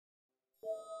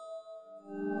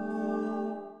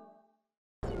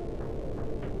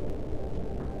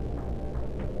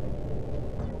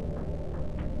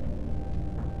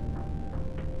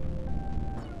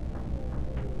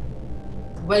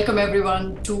Welcome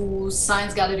everyone to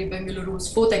Science Gallery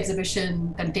Bengaluru's fourth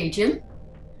exhibition, Contagion.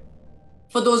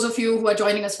 For those of you who are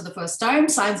joining us for the first time,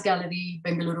 Science Gallery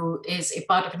Bengaluru is a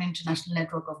part of an international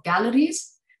network of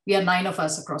galleries. We are 9 of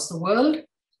us across the world,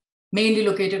 mainly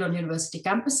located on university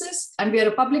campuses, and we are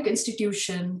a public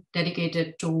institution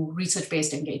dedicated to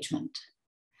research-based engagement.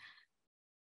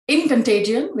 In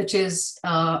Contagion, which is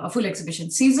a full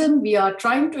exhibition season, we are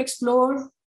trying to explore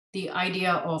the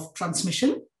idea of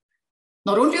transmission,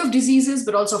 not only of diseases,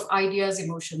 but also of ideas,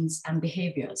 emotions, and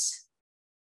behaviors.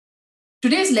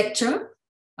 Today's lecture,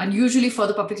 unusually for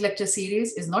the public lecture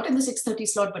series, is not in the 6:30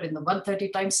 slot, but in the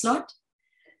 1:30 time slot.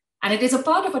 And it is a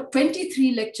part of a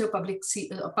 23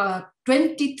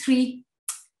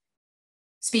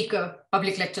 speaker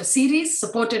public lecture series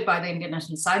supported by the Indian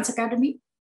National Science Academy.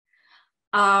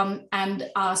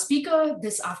 And our speaker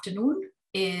this afternoon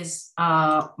is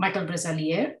Michael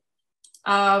Bresalier.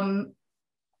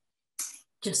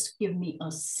 Just give me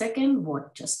a second.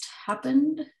 What just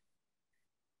happened?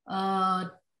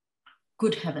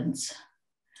 Good heavens.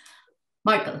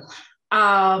 Michael,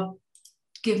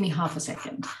 give me half a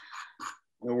second.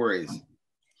 No worries.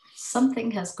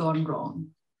 Something has gone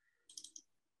wrong.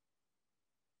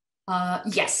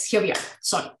 Yes, here we are.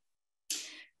 Sorry.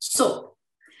 So,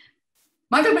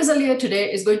 Michael Bresalier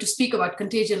today is going to speak about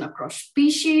contagion across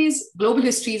species, global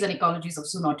histories, and ecologies of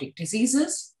zoonotic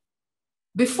diseases.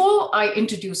 Before I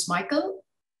introduce Michael,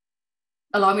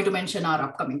 allow me to mention our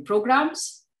upcoming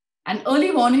programs. An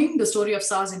early warning, the story of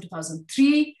SARS in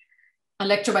 2003, a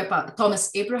lecture by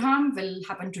Thomas Abraham will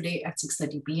happen today at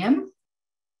 6:30 p.m.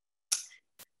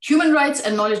 Human rights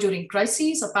and knowledge during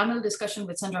crises, a panel discussion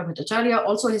with Sandra Bhattacharya,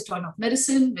 also Historian of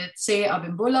Medicine with Say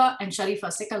Abimbola and Sharifa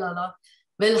Sekalala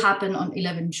will happen on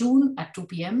 11 June at 2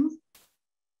 p.m.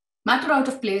 Matter Out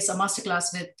of Place, a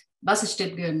masterclass with Basish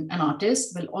Tidgun, an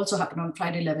artist, will also happen on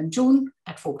Friday, 11 June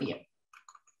at 4 p.m.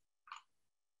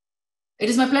 It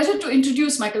is my pleasure to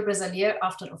introduce Michael Bresalier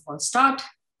after a false start,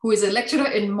 who is a lecturer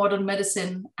in modern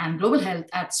medicine and global health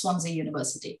at Swansea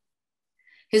University.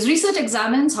 His research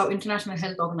examines how international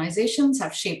health organizations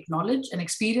have shaped knowledge and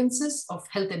experiences of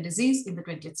health and disease in the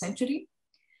 20th century.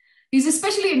 He's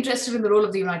especially interested in the role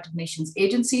of the United Nations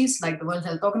agencies like the World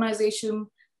Health Organization,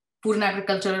 Food and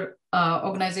Agriculture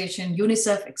Organization,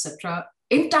 UNICEF, etc.,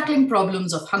 in tackling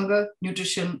problems of hunger,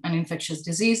 nutrition, and infectious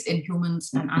disease in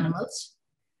humans and animals,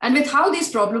 and with how these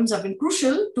problems have been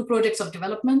crucial to projects of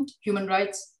development, human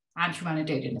rights, and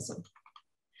humanitarianism.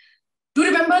 Do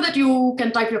remember that you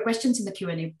can type your questions in the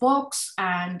Q&A box,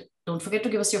 and don't forget to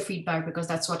give us your feedback because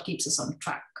that's what keeps us on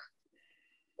track.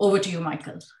 Over to you,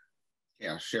 Michael.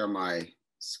 Yeah, I'll share my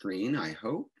screen, I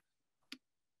hope.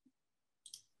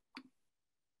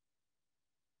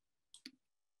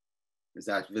 Is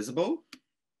that visible?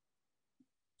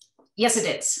 Yes, it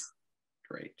is.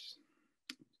 Great.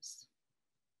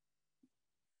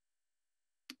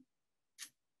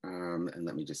 And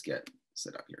let me just get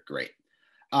set up here. Great.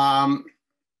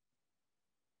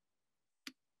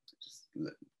 Just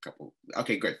a couple.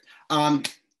 Okay, great.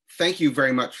 Thank you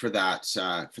very much for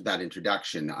that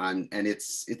introduction. And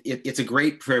it's a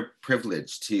great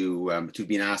privilege to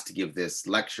be asked to give this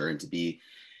lecture and to be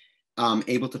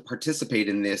able to participate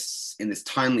in this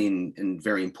timely and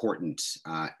very important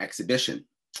exhibition.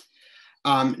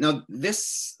 Now,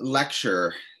 this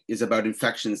lecture is about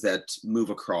infections that move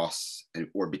across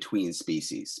or between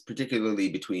species, particularly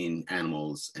between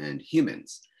animals and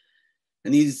humans.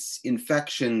 And these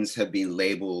infections have been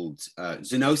labeled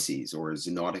zoonoses or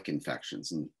zoonotic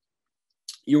infections. And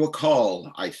you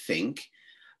recall, I think,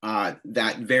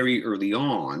 that very early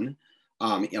on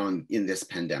in this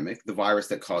pandemic, the virus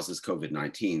that causes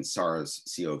COVID-19,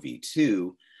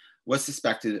 SARS-CoV-2, was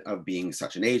suspected of being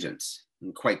such an agent.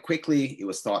 And quite quickly, it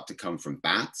was thought to come from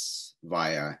bats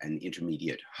via an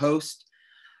intermediate host.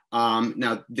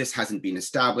 Now, this hasn't been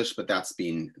established, but that's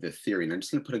been the theory. And I'm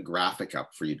just going to put a graphic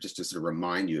up for you just to sort of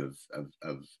remind you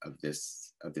of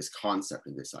this concept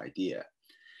and this idea.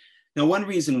 Now, one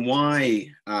reason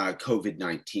why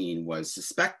COVID-19 was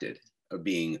suspected of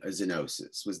being a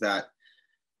zoonosis was that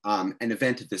an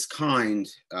event of this kind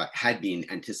had been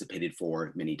anticipated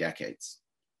for many decades.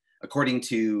 According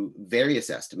to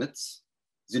various estimates,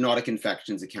 zoonotic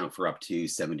infections account for up to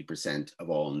 70% of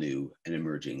all new and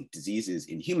emerging diseases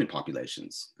in human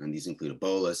populations. And these include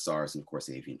Ebola, SARS, and of course,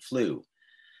 avian flu.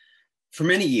 For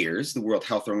many years, the World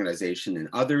Health Organization and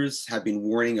others have been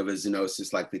warning of a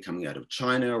zoonosis likely coming out of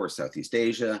China or Southeast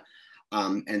Asia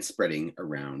and spreading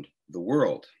around the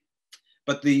world.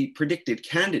 But the predicted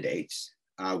candidate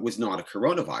was not a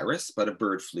coronavirus, but a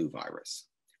bird flu virus.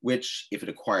 which, if it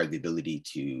acquired the ability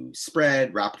to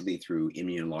spread rapidly through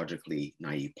immunologically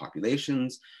naive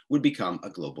populations, would become a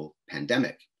global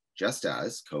pandemic, just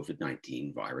as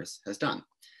COVID-19 virus has done.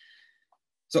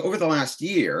 So over the last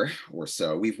year or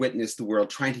so, we've witnessed the world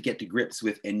trying to get to grips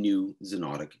with a new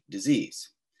zoonotic disease.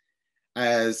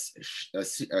 As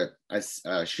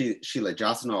Sheila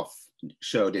Jasanoff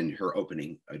showed in her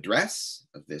opening address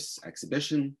of this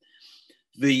exhibition,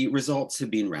 the results have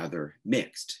been rather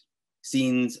mixed.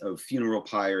 Scenes of funeral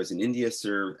pyres in India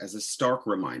serve as a stark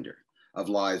reminder of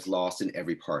lives lost in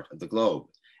every part of the globe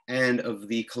and of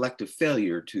the collective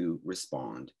failure to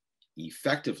respond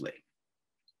effectively.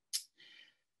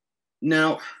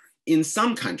 Now, in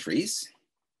some countries,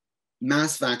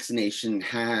 mass vaccination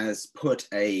has put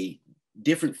a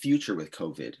different future with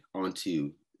COVID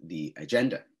onto the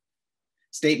agenda.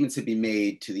 Statements have been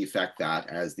made to the effect that,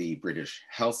 as the British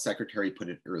Health Secretary put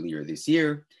it earlier this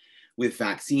year, with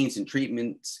vaccines and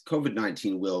treatments,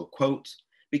 COVID-19 will, quote,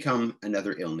 become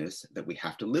another illness that we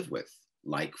have to live with,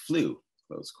 like flu,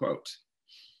 close quote.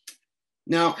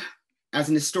 Now, as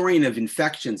an historian of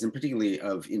infections, and particularly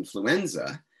of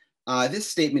influenza, this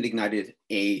statement ignited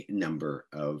a number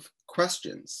of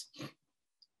questions.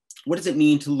 What does it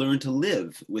mean to learn to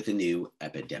live with a new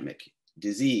epidemic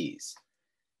disease?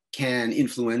 Can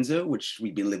influenza, which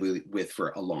we've been living with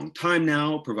for a long time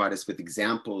now, provide us with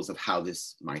examples of how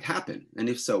this might happen? And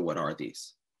if so, what are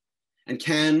these? And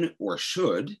can or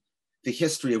should the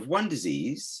history of one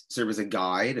disease serve as a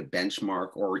guide, a benchmark,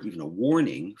 or even a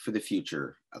warning for the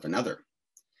future of another?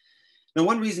 Now,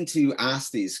 one reason to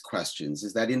ask these questions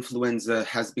is that influenza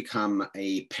has become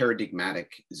a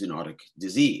paradigmatic zoonotic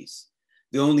disease,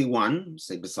 the only one,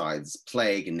 say besides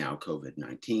plague and now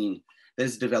COVID-19, that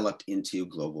has developed into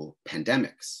global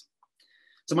pandemics.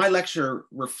 So my lecture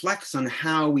reflects on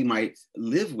how we might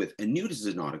live with a new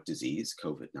zoonotic disease,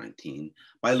 COVID-19,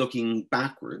 by looking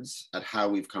backwards at how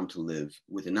we've come to live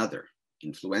with another,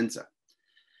 influenza.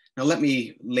 Now let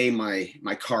me lay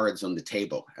my cards on the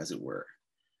table, as it were.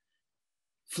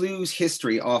 Flu's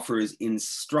history offers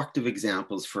instructive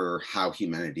examples for how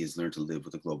humanity has learned to live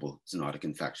with a global zoonotic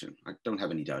infection. I don't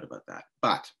have any doubt about that.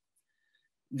 But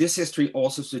this history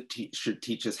also should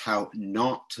teach us how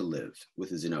not to live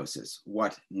with a zoonosis,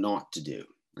 what not to do.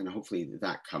 And hopefully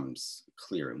that comes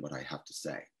clear in what I have to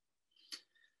say.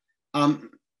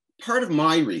 Part of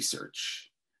my research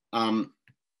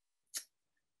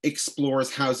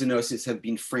explores how zoonoses have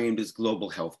been framed as global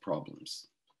health problems.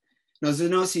 Now,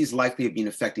 zoonoses likely have been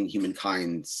affecting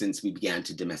humankind since we began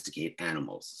to domesticate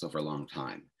animals, so for a long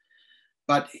time.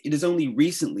 But it is only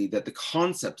recently that the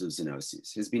concept of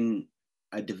zoonoses has been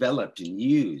developed and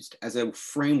used as a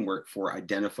framework for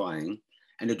identifying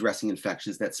and addressing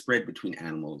infections that spread between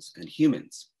animals and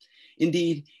humans.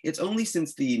 Indeed, it's only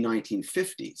since the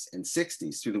 1950s and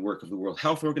 60s, through the work of the World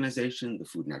Health Organization, the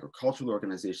Food and Agricultural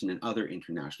Organization, and other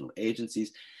international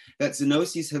agencies, that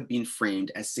zoonoses have been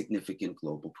framed as significant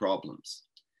global problems.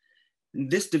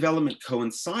 This development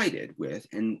coincided with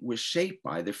and was shaped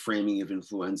by the framing of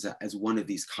influenza as one of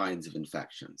these kinds of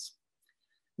infections.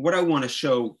 What I want to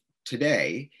show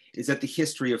today is that the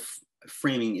history of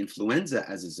framing influenza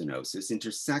as a zoonosis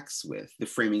intersects with the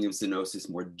framing of zoonosis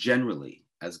more generally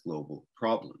as global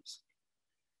problems.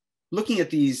 Looking at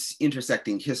these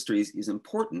intersecting histories is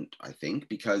important, I think,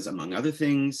 because among other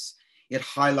things, it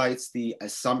highlights the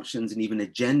assumptions and even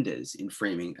agendas in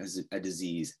framing as a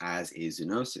disease as a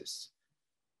zoonosis.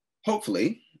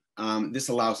 Hopefully, this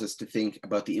allows us to think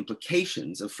about the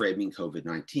implications of framing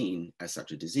COVID-19 as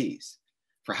such a disease,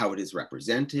 for how it is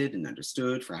represented and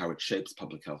understood, for how it shapes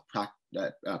public health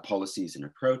policies and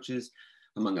approaches,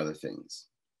 among other things.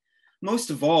 Most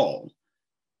of all,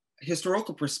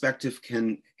 historical perspective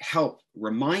can help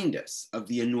remind us of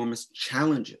the enormous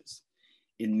challenges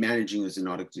in managing a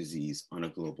zoonotic disease on a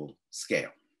global scale.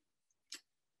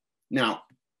 Now,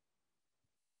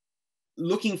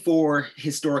 looking for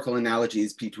historical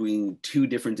analogies between two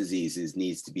different diseases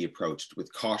needs to be approached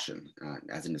with caution.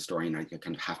 As an historian, I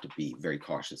kind of have to be very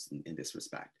cautious in this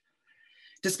respect.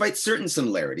 Despite certain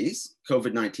similarities,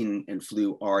 COVID-19 and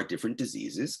flu are different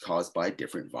diseases caused by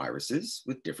different viruses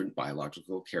with different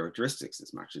biological characteristics,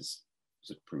 as much as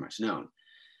is pretty much known.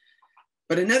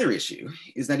 But another issue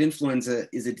is that influenza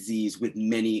is a disease with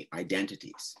many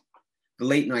identities. The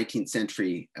late 19th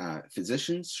century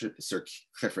physician, Sir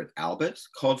Clifford Allbutt,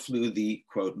 called flu the,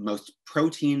 quote, most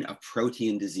protein of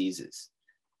protein diseases.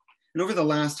 And over the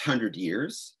last 100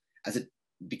 years, as it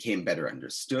became better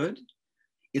understood,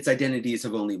 its identities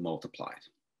have only multiplied.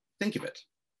 Think of it.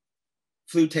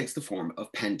 Flu takes the form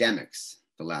of pandemics.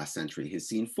 The last century has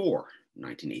seen 4,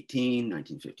 1918,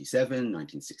 1957,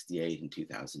 1968, and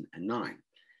 2009.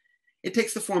 It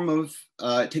takes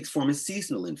form as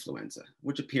seasonal influenza,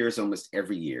 which appears almost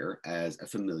every year as a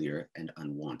familiar and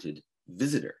unwanted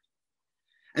visitor.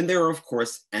 And there are, of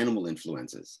course, animal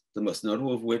influenzas, the most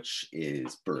notable of which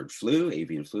is bird flu,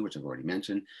 avian flu, which I've already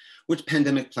mentioned, which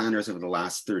pandemic planners over the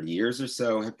last 30 years or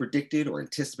so have predicted or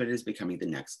anticipated as becoming the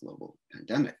next global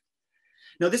pandemic.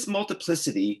 Now, this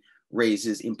multiplicity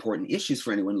raises important issues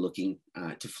for anyone looking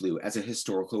to flu as a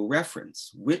historical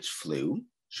reference. Which flu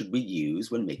should we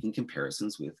use when making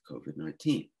comparisons with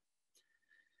COVID-19?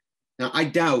 Now, I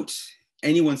doubt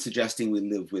anyone suggesting we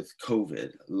live with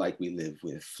COVID like we live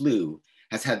with flu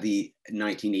has had the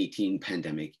 1918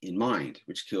 pandemic in mind,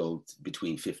 which killed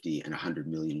between 50 and 100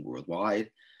 million worldwide,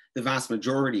 the vast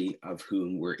majority of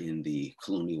whom were in the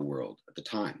colonial world at the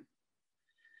time.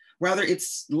 Rather,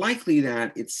 it's likely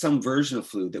that it's some version of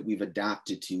flu that we've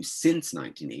adapted to since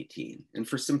 1918. And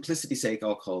for simplicity's sake,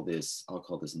 I'll call this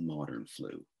modern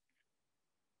flu.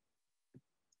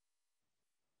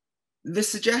 The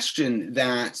suggestion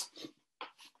that,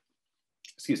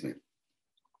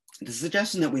 the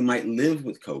suggestion that we might live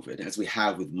with COVID as we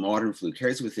have with modern flu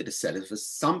carries with it a set of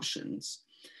assumptions.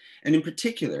 And in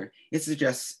particular, it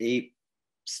suggests a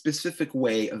specific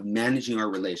way of managing our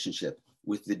relationship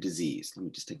with the disease. Let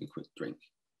me just take a quick drink.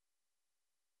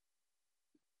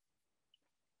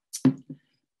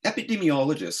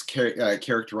 Epidemiologists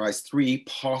characterize three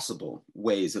possible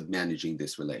ways of managing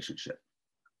this relationship.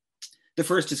 The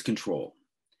first is control.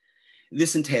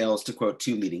 This entails, to quote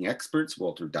two leading experts,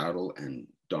 Walter Dowdall and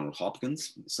Donald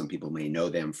Hopkins. Some people may know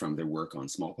them from their work on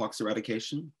smallpox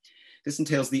eradication. This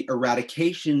entails the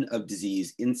eradication of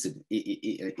disease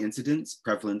incidence,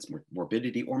 prevalence,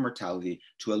 morbidity, or mortality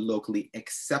to a locally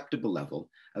acceptable level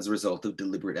as a result of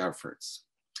deliberate efforts.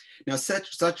 Now,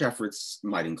 such efforts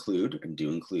might include, and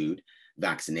do include,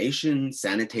 vaccination,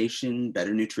 sanitation,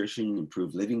 better nutrition,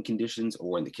 improved living conditions,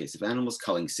 or in the case of animals,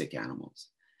 culling sick animals.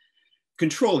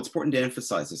 Control, it's important to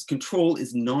emphasize this, control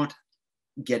is not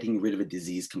getting rid of a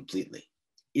disease completely.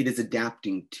 It is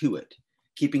adapting to it,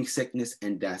 keeping sickness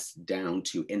and deaths down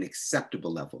to an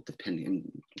acceptable level, depending on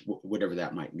whatever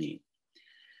that might mean.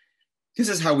 This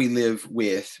is how we live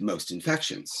with most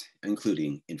infections,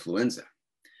 including influenza.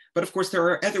 But of course, there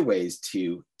are other ways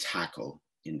to tackle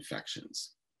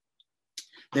infections.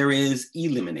 There is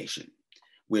elimination,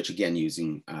 which again,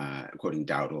 quoting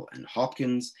Dowdall and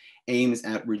Hopkins, aims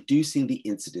at reducing the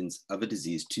incidence of a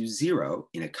disease to zero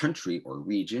in a country or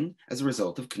region as a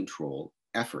result of control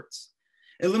efforts.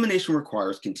 Elimination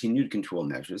requires continued control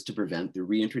measures to prevent the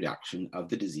reintroduction of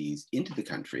the disease into the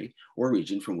country or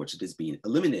region from which it is being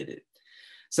eliminated.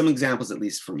 Some examples, at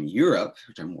least from Europe,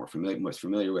 which I'm most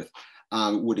familiar with,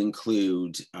 would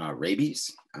include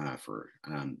rabies for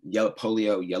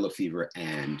polio, yellow fever,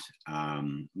 and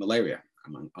malaria,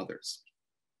 among others.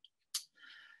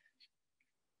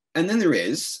 And then there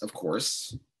is, of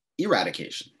course,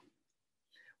 eradication,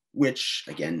 which,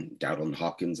 again, Dowdall and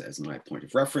Hopkins as my point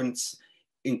of reference,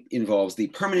 involves the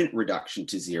permanent reduction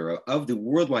to zero of the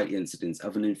worldwide incidence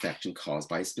of an infection caused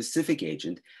by a specific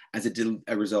agent as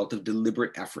a result of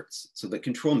deliberate efforts, so that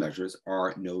control measures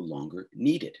are no longer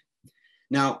needed.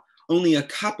 Now, only a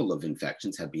couple of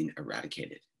infections have been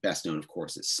eradicated. Best known, of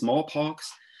course, is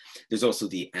smallpox. There's also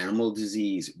the animal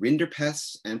disease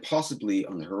rinderpest, and possibly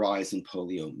on the horizon,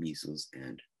 polio, measles,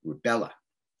 and rubella.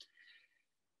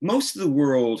 Most of the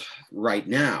world right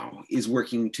now is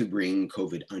working to bring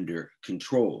COVID under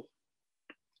control,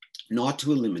 not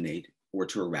to eliminate or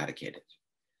to eradicate it.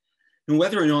 And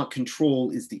whether or not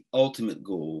control is the ultimate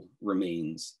goal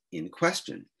remains in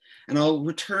question. And I'll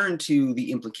return to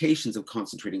the implications of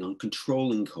concentrating on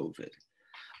controlling COVID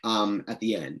at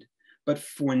the end. But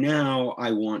for now, I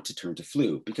want to turn to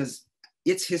flu because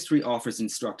its history offers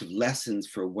instructive lessons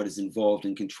for what is involved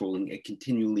in controlling a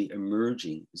continually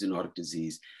emerging zoonotic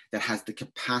disease that has the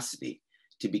capacity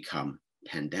to become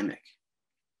pandemic.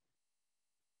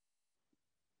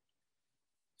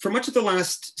 For much of the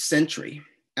last century,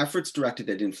 efforts directed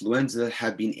at influenza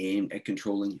have been aimed at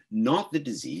controlling not the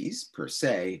disease per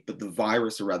se, but the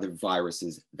virus, or rather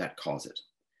viruses that cause it.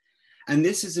 And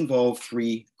this has involved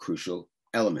three crucial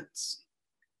elements.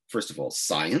 First of all,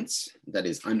 science, that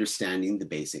is understanding the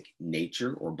basic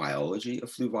nature or biology of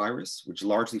flu virus, which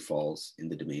largely falls in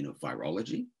the domain of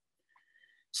virology.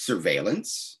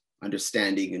 Surveillance,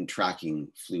 understanding and tracking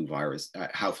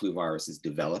how flu viruses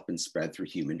develop and spread through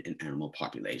human and animal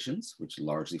populations, which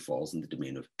largely falls in the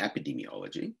domain of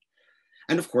epidemiology.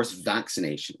 And of course,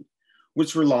 vaccination,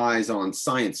 which relies on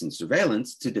science and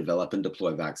surveillance to develop and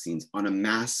deploy vaccines on a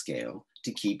mass scale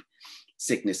to keep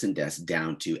sickness and deaths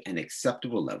down to an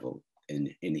acceptable level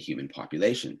in the human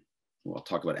population. Well, I'll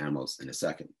talk about animals in a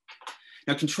second.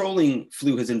 Now, controlling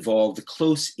flu has involved the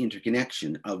close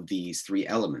interconnection of these three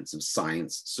elements of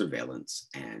science, surveillance,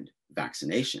 and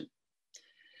vaccination.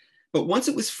 But once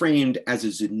it was framed as a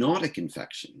zoonotic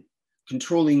infection,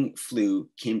 controlling flu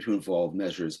came to involve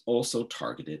measures also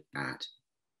targeted at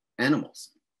animals.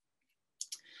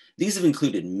 These have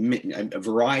included a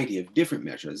variety of different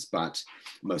measures, but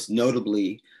most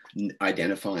notably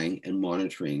identifying and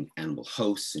monitoring animal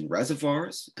hosts in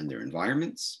reservoirs and their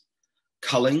environments,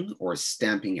 culling or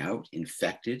stamping out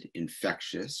infected,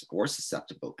 infectious, or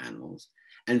susceptible animals,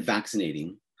 and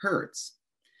vaccinating herds.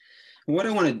 What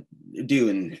I want to do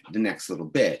in the next little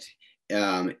bit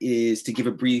is to give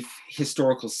a brief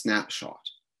historical snapshot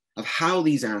of how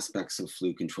these aspects of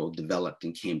flu control developed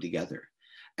and came together,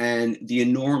 and the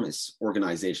enormous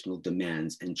organizational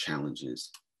demands and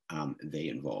challenges they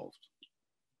involved.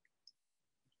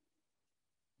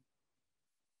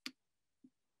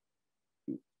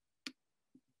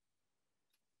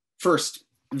 First,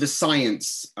 the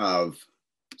science of,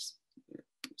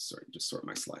 sorry, just sort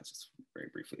my slides just very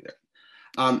briefly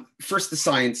there. First, the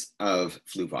science of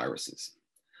flu viruses.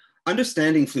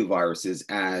 Understanding flu viruses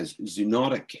as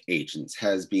zoonotic agents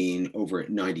has been over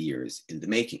 90 years in the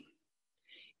making.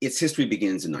 Its history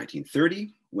begins in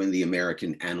 1930 when the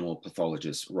American animal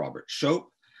pathologist Robert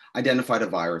Shope identified a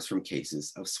virus from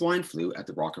cases of swine flu at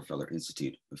the Rockefeller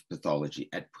Institute of Pathology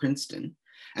at Princeton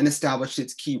and established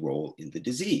its key role in the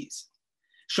disease.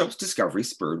 Shope's discovery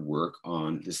spurred work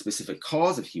on the specific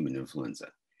cause of human influenza,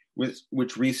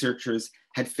 which researchers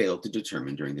had failed to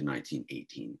determine during the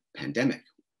 1918 pandemic.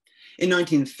 In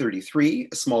 1933,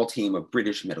 a small team of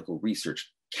British Medical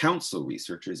Research Council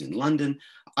researchers in London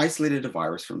isolated a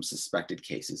virus from suspected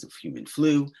cases of human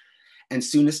flu and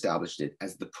soon established it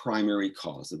as the primary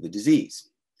cause of the disease.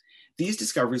 These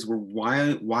discoveries were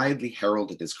widely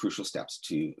heralded as crucial steps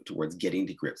towards getting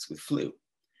to grips with flu.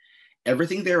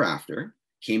 Everything thereafter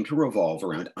came to revolve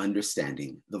around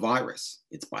understanding the virus,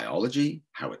 its biology,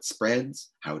 how it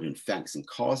spreads, how it infects and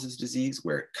causes disease,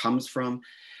 where it comes from,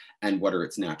 and what are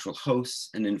its natural hosts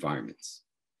and environments.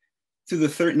 Through the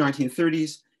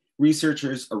 1930s,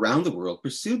 researchers around the world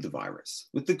pursued the virus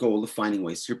with the goal of finding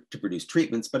ways to produce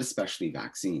treatments, but especially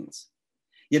vaccines.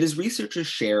 Yet as researchers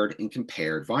shared and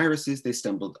compared viruses, they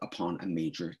stumbled upon a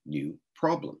major new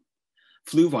problem.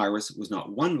 Flu virus was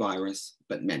not one virus,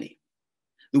 but many.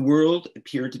 The world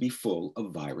appeared to be full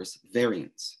of virus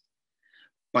variants.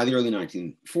 By the early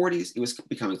 1940s, it was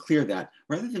becoming clear that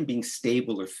rather than being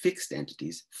stable or fixed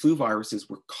entities, flu viruses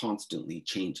were constantly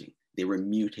changing. They were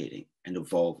mutating and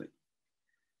evolving.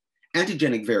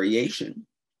 Antigenic variation,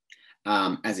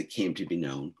 as it came to be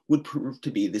known, would prove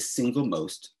to be the single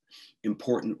most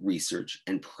important research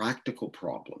and practical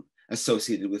problem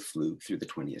associated with flu through the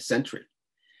 20th century.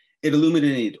 It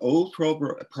illuminated old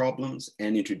problems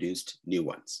and introduced new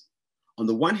ones. On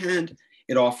the one hand,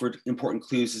 it offered important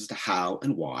clues as to how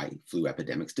and why flu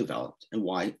epidemics developed and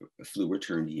why flu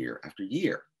returned year after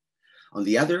year. On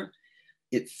the other,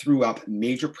 it threw up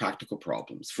major practical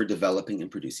problems for developing and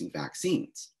producing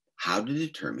vaccines. How to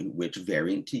determine which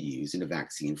variant to use in a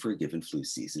vaccine for a given flu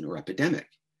season or epidemic.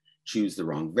 Choose the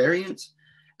wrong variant,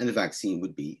 and the vaccine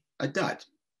would be a dud.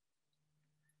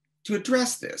 To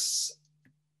address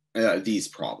these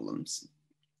problems,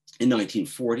 in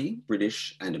 1940,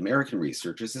 British and American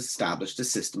researchers established a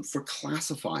system for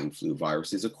classifying flu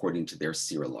viruses according to their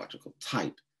serological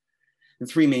type. The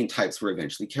three main types were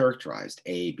eventually characterized: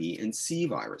 A, B, and C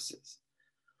viruses.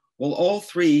 While all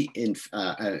three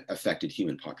affected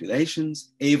human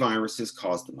populations, A viruses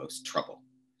caused the most trouble.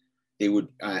 They would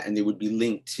be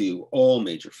linked to all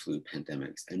major flu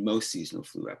pandemics and most seasonal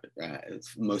flu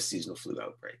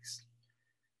outbreaks.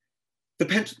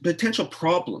 The potential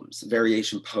problems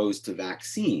variation posed to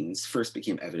vaccines first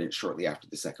became evident shortly after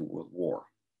the Second World War.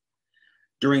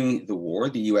 During the war,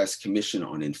 the US Commission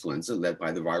on Influenza, led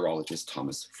by the virologist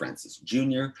Thomas Francis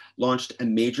Jr., launched a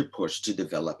major push to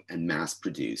develop and mass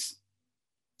produce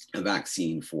a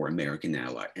vaccine for American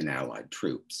and Allied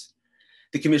troops.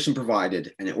 The commission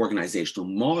provided an organizational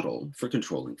model for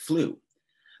controlling flu,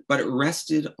 but it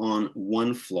rested on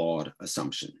one flawed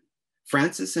assumption.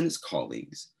 Francis and his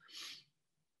colleagues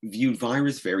viewed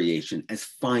virus variation as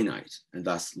finite and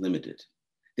thus limited.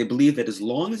 They believed that as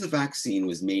long as a vaccine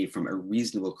was made from a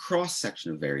reasonable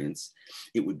cross-section of variants,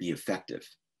 it would be effective.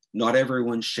 Not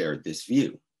everyone shared this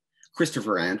view.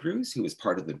 Christopher Andrews, who was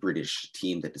part of the British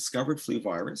team that discovered flu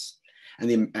virus, and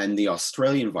the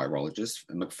Australian virologist,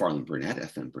 Macfarlane Burnet,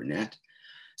 FM Burnet,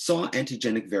 saw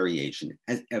antigenic variation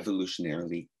as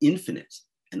evolutionarily infinite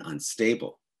and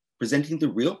unstable, presenting the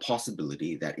real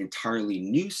possibility that entirely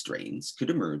new strains could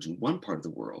emerge in one part of the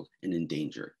world and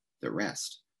endanger the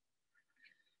rest.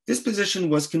 This position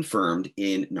was confirmed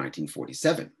in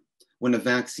 1947, when a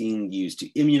vaccine used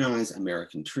to immunize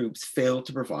American troops failed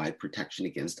to provide protection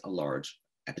against a large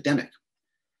epidemic.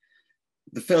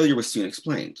 The failure was soon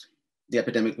explained. The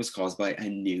epidemic was caused by a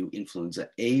new influenza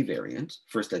A variant,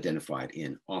 first identified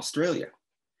in Australia.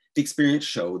 The experience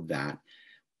showed that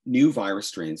new virus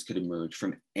strains could emerge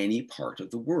from any part of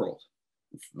the world.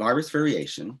 Virus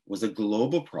variation was a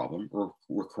global problem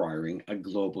requiring a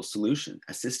global solution,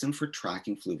 a system for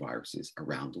tracking flu viruses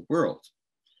around the world.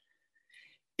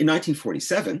 In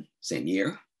 1947, same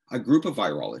year, a group of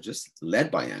virologists led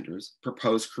by Andrews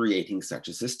proposed creating such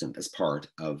a system as part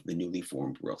of the newly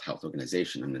formed World Health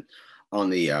Organization. And on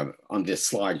this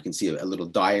slide, you can see a little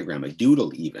diagram, a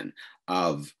doodle even,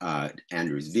 of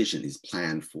Andrews' vision, his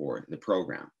plan for the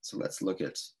program. So let's look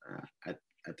at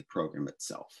the program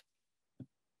itself.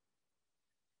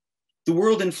 The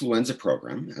World Influenza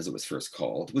Program, as it was first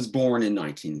called, was born in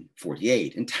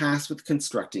 1948 and tasked with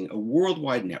constructing a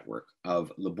worldwide network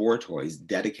of laboratories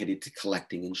dedicated to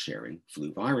collecting and sharing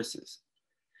flu viruses.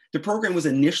 The program was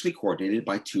initially coordinated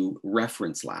by two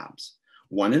reference labs,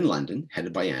 one in London,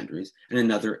 headed by Andrews, and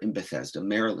another in Bethesda,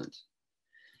 Maryland.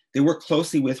 They worked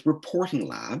closely with reporting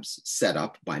labs set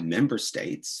up by member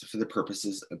states for the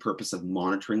purpose of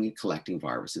monitoring and collecting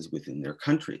viruses within their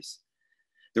countries.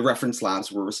 The reference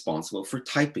labs were responsible for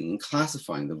typing and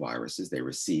classifying the viruses they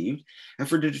received and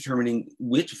for determining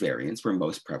which variants were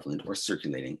most prevalent or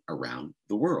circulating around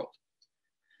the world.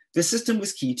 The system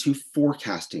was key to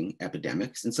forecasting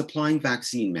epidemics and supplying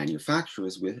vaccine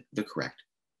manufacturers with the correct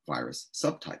virus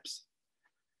subtypes.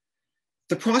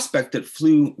 The prospect that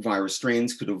flu virus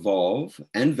strains could evolve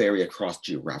and vary across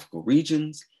geographical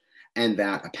regions, and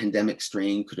that a pandemic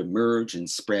strain could emerge and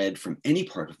spread from any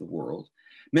part of the world,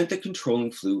 meant that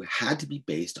controlling flu had to be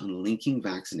based on linking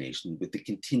vaccination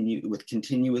with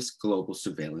continuous global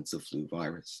surveillance of flu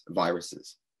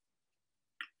viruses.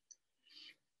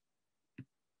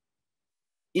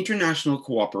 International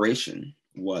cooperation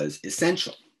was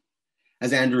essential.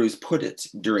 As Andrews put it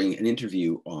during an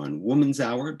interview on Woman's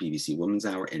Hour, BBC Woman's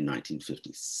Hour in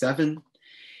 1957,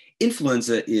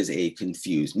 influenza is a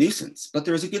confused nuisance, but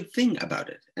there is a good thing about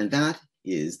it, and that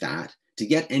is that to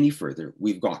get any further,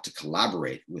 we've got to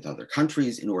collaborate with other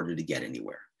countries in order to get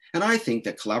anywhere. And I think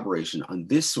that collaboration on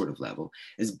this sort of level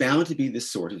is bound to be the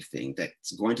sort of thing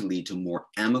that's going to lead to more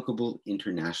amicable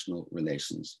international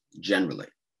relations generally.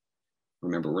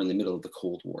 Remember, we're in the middle of the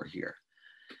Cold War here.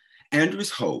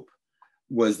 Andrews' hope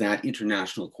was that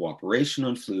international cooperation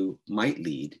on flu might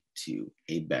lead to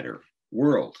a better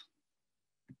world.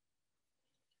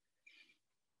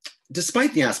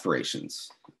 Despite the aspirations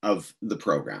of the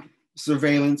program,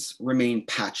 surveillance remained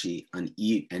patchy and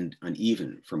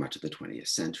uneven for much of the 20th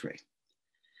century.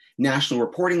 National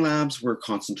reporting labs were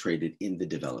concentrated in the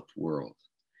developed world.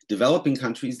 Developing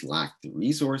countries lacked the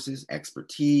resources,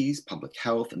 expertise, public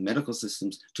health, and medical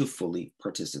systems to fully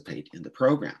participate in the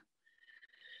program.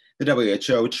 The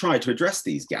WHO tried to address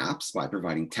these gaps by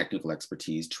providing technical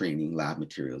expertise, training, lab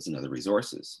materials, and other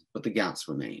resources, but the gaps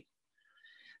remained.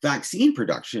 Vaccine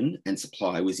production and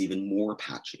supply was even more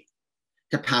patchy.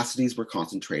 Capacities were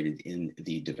concentrated in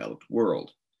the developed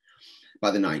world.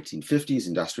 By the 1950s,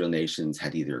 industrial nations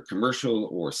had either commercial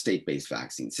or state-based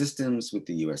vaccine systems, with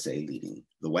the USA leading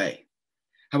the way.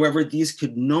 However, these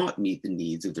could not meet the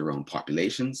needs of their own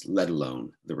populations, let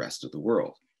alone the rest of the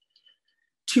world.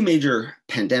 Two major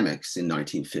pandemics in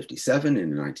 1957 and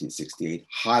in 1968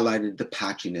 highlighted the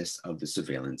patchiness of the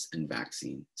surveillance and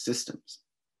vaccine systems.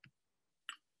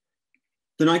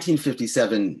 The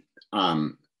 1957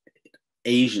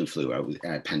 Asian flu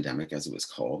pandemic, as it was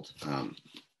called.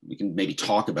 We can maybe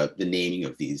talk about the naming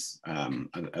of these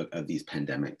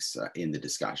pandemics in the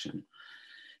discussion.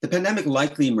 The pandemic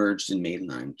likely emerged in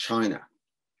mainland China.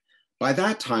 By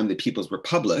that time, the People's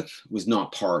Republic was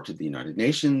not part of the United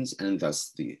Nations and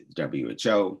thus the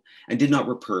WHO, and did not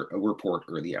report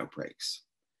early outbreaks.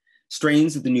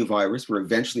 Strains of the new virus were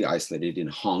eventually isolated in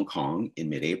Hong Kong in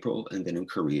mid-April, and then in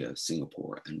Korea,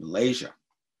 Singapore, and Malaysia.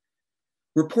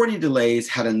 Reporting delays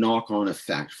had a knock-on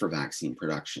effect for vaccine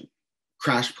production.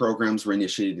 Crash programs were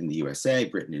initiated in the USA,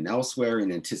 Britain, and elsewhere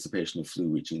in anticipation of flu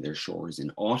reaching their shores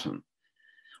in autumn.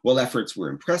 While efforts were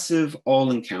impressive, all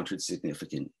encountered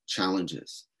significant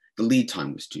challenges. The lead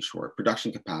time was too short.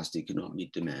 Production capacity could not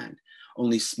meet demand.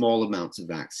 Only small amounts of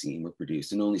vaccine were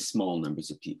produced, and only small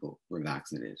numbers of people were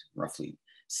vaccinated, roughly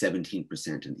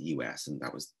 17% in the US, and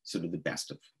that was sort of the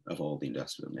best of all the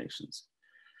industrial nations.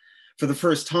 For the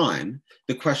first time,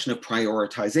 the question of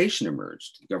prioritization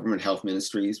emerged. Government health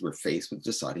ministries were faced with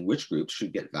deciding which groups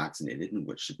should get vaccinated and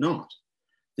which should not.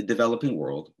 The developing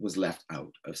world was left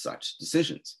out of such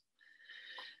decisions.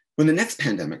 When the next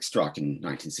pandemic struck in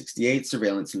 1968,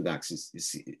 surveillance and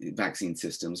vaccine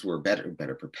systems were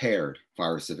better prepared.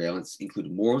 Virus surveillance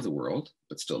included more of the world,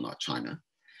 but still not China.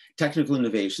 Technical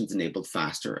innovations enabled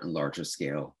faster and larger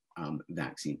scale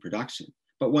vaccine production.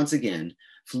 But once again,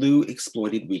 flu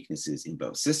exploited weaknesses in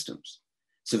both systems.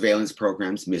 Surveillance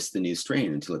programs missed the new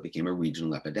strain until it became a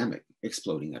regional epidemic,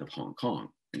 exploding out of Hong Kong,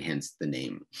 and hence the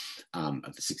name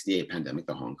of the 68 pandemic,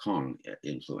 the Hong Kong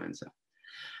influenza.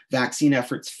 Vaccine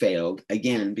efforts failed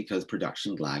again because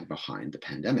production lagged behind the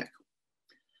pandemic.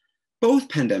 Both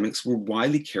pandemics were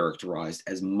widely characterized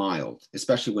as mild,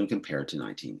 especially when compared to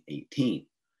 1918.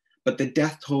 But the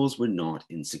death tolls were not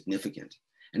insignificant.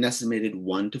 An estimated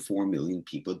 1 to 4 million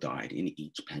people died in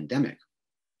each pandemic.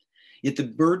 Yet the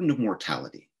burden of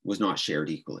mortality was not shared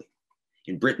equally.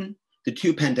 In Britain, the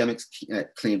two pandemics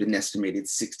claimed an estimated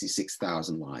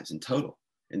 66,000 lives in total.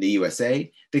 In the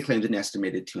USA, they claimed an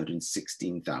estimated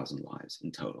 216,000 lives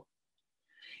in total.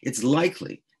 It's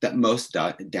likely that most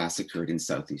deaths occurred in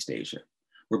Southeast Asia,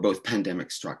 where both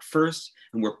pandemics struck first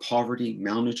and where poverty,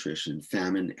 malnutrition,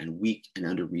 famine, and weak and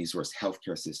under-resourced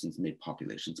healthcare systems made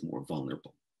populations more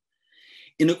vulnerable.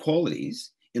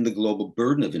 Inequalities in the global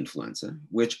burden of influenza,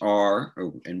 which are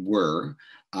and were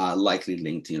likely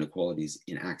linked to inequalities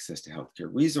in access to healthcare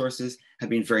resources, have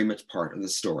been very much part of the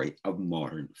story of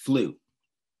modern flu.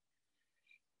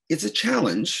 It's a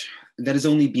challenge that has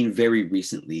only been very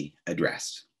recently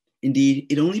addressed. Indeed,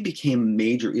 it only became a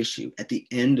major issue at the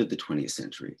end of the 20th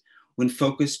century when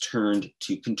focus turned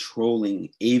to controlling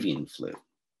avian flu.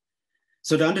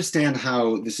 So to understand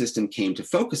how the system came to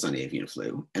focus on avian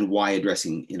flu and why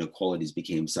addressing inequalities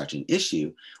became such an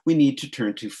issue, we need to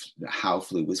turn to how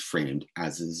flu was framed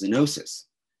as a zoonosis.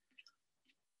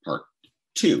 Part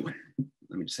 2.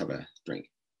 Let me just have a drink.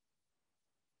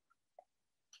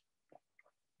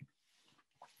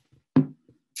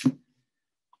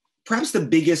 Perhaps the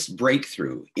biggest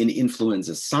breakthrough in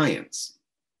influenza science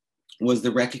was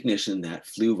the recognition that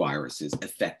flu viruses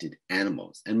affected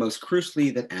animals, and most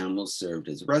crucially, that animals served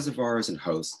as reservoirs and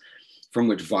hosts from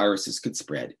which viruses could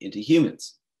spread into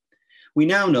humans. We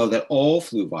now know that all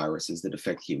flu viruses that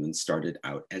affect humans started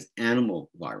out as animal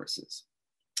viruses.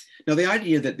 Now, the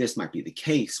idea that this might be the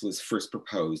case was first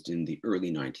proposed in the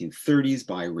early 1930s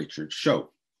by Richard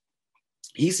Scho.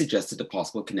 He suggested a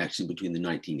possible connection between the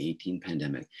 1918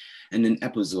 pandemic and an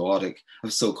episodic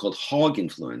of so-called hog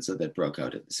influenza that broke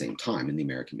out at the same time in the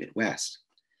American Midwest.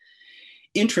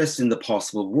 Interest in the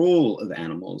possible role of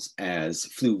animals as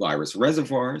flu virus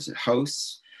reservoirs and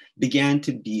hosts began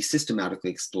to be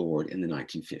systematically explored in the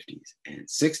 1950s and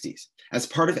 60s as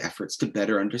part of efforts to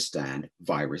better understand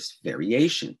virus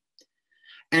variation.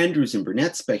 Andrews and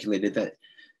Burnett speculated that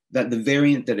the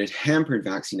variant that had hampered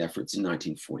vaccine efforts in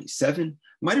 1947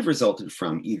 might have resulted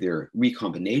from either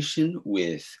recombination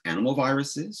with animal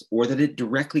viruses or that it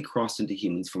directly crossed into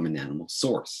humans from an animal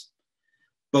source.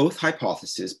 Both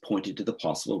hypotheses pointed to the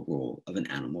possible role of an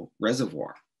animal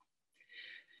reservoir.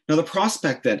 Now, the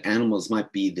prospect that animals might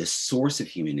be the source of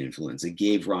human influenza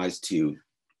gave rise to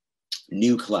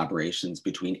new collaborations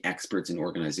between experts and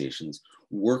organizations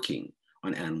working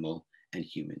on animal and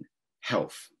human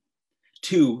health.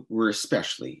 Two were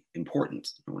especially important.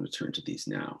 I want to turn to these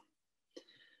now.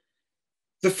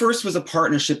 The first was a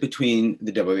partnership between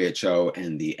the WHO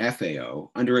and the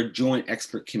FAO under a joint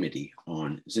expert committee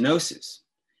on zoonoses.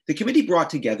 The committee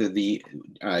brought together the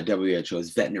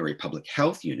WHO's Veterinary Public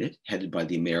Health Unit, headed by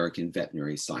the American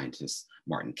veterinary scientist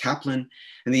Martin Kaplan,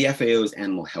 and the FAO's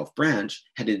Animal Health Branch,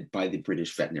 headed by the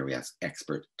British veterinary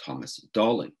expert Thomas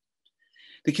Dowling.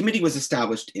 The committee was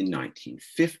established in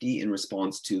 1950 in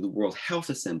response to the World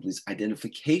Health Assembly's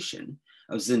identification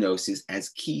of zoonoses as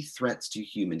key threats to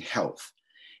human health,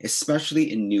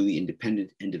 especially in newly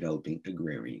independent and developing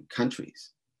agrarian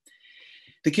countries.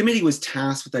 The committee was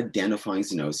tasked with identifying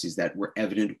zoonoses that were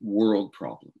evident world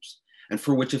problems and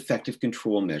for which effective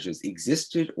control measures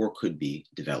existed or could be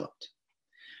developed.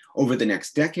 Over the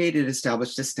next decade, it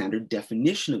established a standard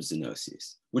definition of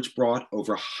zoonoses, which brought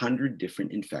over 100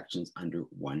 different infections under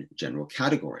one general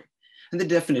category. And the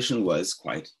definition was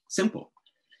quite simple.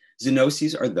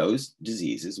 Zoonoses are those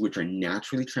diseases which are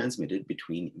naturally transmitted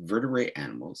between vertebrate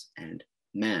animals and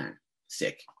man,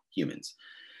 sick humans.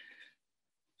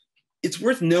 It's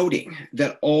worth noting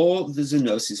that all the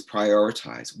zoonoses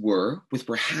prioritized were, with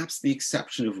perhaps the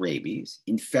exception of rabies,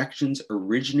 infections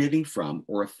originating from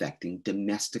or affecting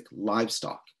domestic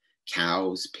livestock,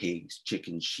 cows, pigs,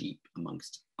 chickens, sheep,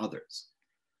 amongst others.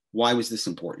 Why was this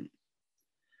important?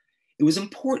 It was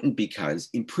important because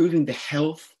improving the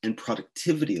health and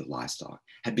productivity of livestock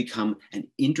had become an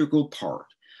integral part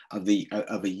of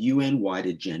a UN-wide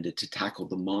agenda to tackle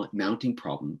the mounting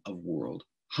problem of world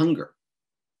hunger.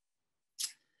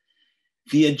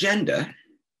 The agenda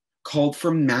called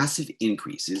for massive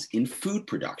increases in food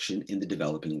production in the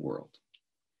developing world.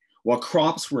 While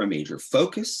crops were a major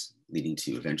focus, leading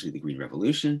to eventually the Green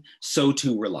Revolution, so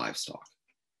too were livestock.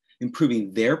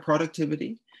 Improving their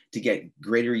productivity to get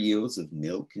greater yields of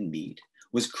milk and meat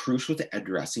was crucial to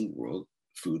addressing world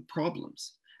food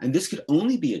problems. And this could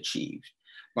only be achieved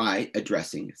by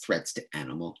addressing threats to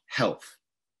animal health.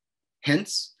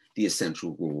 Hence, the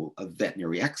essential role of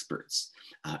veterinary experts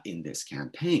in this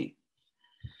campaign.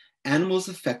 Animals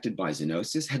affected by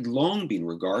zoonosis had long been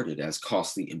regarded as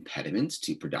costly impediments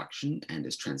to production and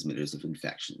as transmitters of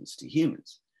infections to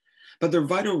humans. But their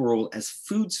vital role as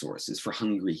food sources for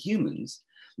hungry humans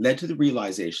led to the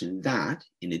realization that,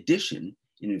 in addition,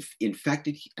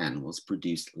 infected animals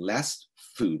produced less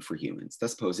food for humans,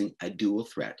 thus posing a dual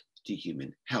threat to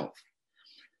human health.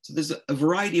 So there's a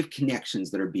variety of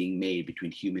connections that are being made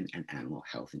between human and animal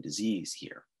health and disease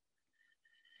here.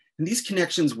 And these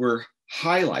connections were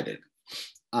highlighted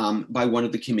by one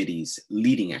of the committee's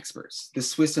leading experts, the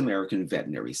Swiss-American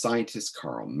veterinary scientist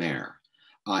Karl Mayer,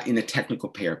 in a technical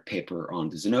paper on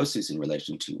the zoonoses in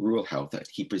relation to rural health that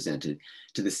he presented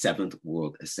to the 7th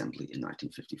World Assembly in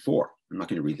 1954. I'm not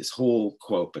going to read this whole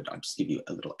quote, but I'll just give you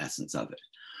a little essence of it.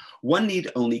 One need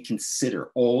only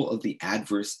consider all of the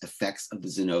adverse effects of the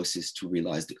zoonosis to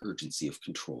realize the urgency of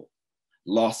control.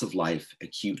 Loss of life,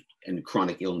 acute and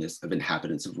chronic illness of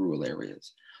inhabitants of rural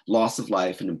areas, loss of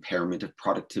life and impairment of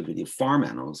productivity of farm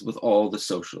animals with all of the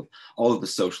social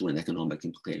and economic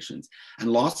implications,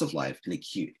 and loss of life and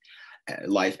acute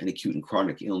and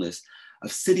chronic illness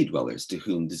of city dwellers to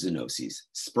whom the zoonoses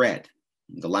spread.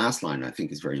 The last line I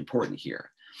think is very important here.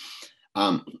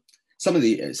 Some of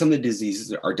the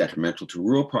diseases are detrimental to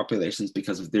rural populations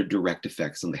because of their direct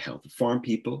effects on the health of farm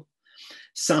people.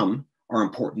 Some are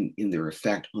important in their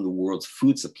effect on the world's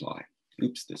food supply.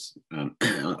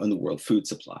 On the world food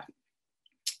supply.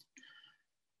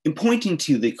 In pointing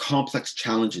to the complex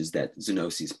challenges that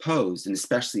zoonoses pose, and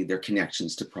especially their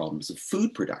connections to problems of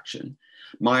food production,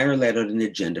 Mayer laid out an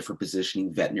agenda for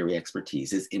positioning veterinary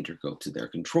expertise as integral to their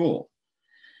control.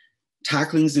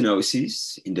 Tackling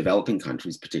zoonoses, in developing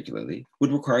countries particularly,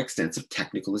 would require extensive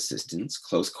technical assistance,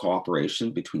 close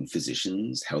cooperation between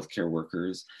physicians, healthcare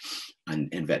workers, and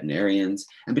veterinarians,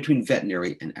 and between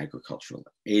veterinary and agricultural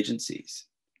agencies.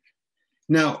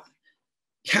 Now,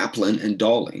 Kaplan and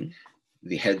Dalling,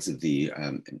 the heads of the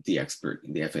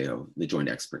FAO, the Joint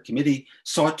Expert Committee,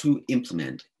 sought to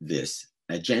implement this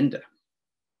agenda.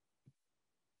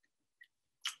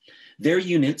 Their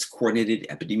units coordinated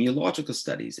epidemiological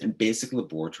studies and basic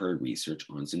laboratory research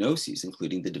on zoonoses,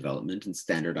 including the development and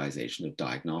standardization of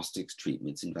diagnostics,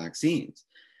 treatments, and vaccines.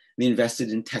 They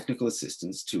invested in technical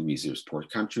assistance to resource-poor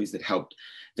countries that helped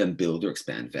them build or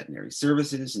expand veterinary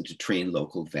services and to train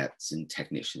local vets and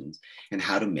technicians in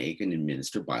how to make and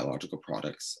administer biological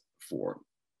products for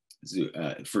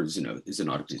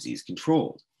zoonotic disease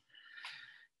control.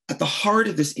 At the heart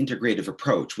of this integrative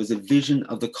approach was a vision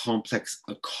of the complex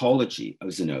ecology of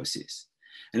zoonoses.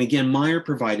 And again, Mayer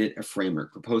provided a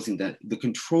framework proposing that the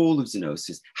control of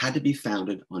zoonoses had to be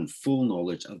founded on full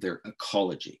knowledge of their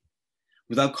ecology.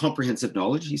 Without comprehensive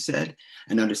knowledge, he said,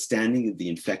 an understanding of the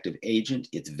infective agent,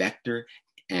 its vector,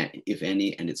 if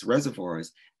any, and its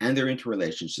reservoirs, and their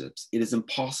interrelationships, it is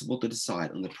impossible to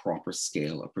decide on the proper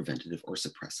scale of preventative or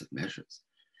suppressive measures.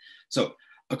 So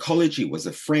ecology was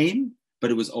a frame, but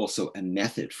it was also a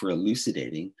method for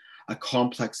elucidating a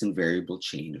complex and variable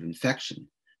chain of infection,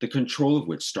 the control of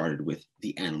which started with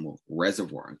the animal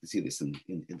reservoir. You can see this in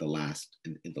the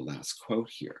last quote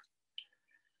here.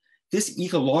 This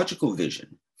ecological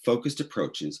vision focused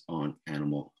approaches on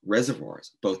animal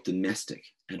reservoirs, both domestic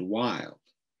and wild.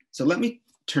 So let me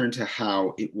turn to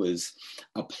how it was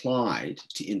applied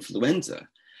to influenza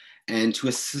and to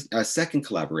a second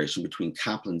collaboration between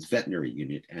Kaplan's veterinary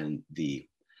unit and the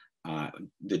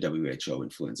WHO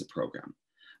influenza program,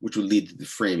 which would lead to the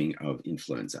framing of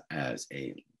influenza as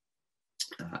a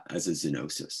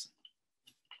zoonosis.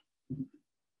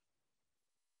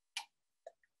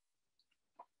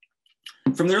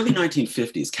 From the early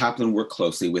 1950s, Kaplan worked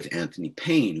closely with Anthony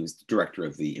Payne, who's the director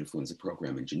of the influenza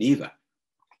program in Geneva,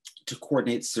 to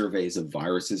coordinate surveys of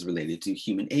viruses related to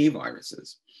human A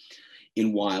viruses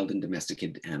in wild and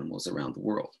domesticated animals around the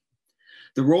world.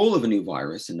 The role of a new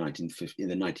virus in the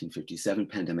 1957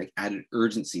 pandemic added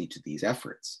urgency to these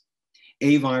efforts.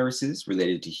 A viruses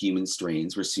related to human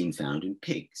strains were soon found in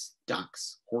pigs,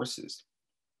 ducks, horses,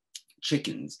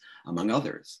 chickens, among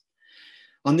others.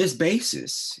 On this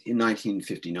basis, in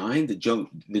 1959,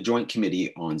 the Joint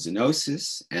Committee on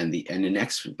Zoonoses and an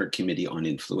expert committee on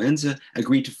influenza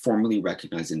agreed to formally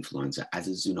recognize influenza as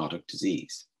a zoonotic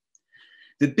disease.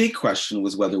 The big question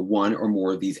was whether one or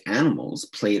more of these animals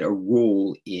played a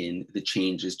role in the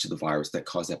changes to the virus that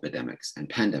cause epidemics and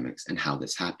pandemics, and how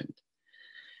this happened.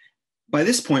 By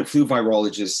this point, flu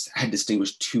virologists had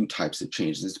distinguished two types of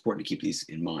changes. It's important to keep these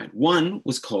in mind. One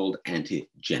was called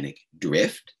antigenic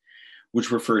drift,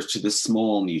 which refers to the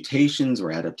small mutations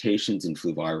or adaptations in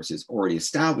flu viruses already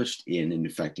established in and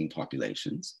infecting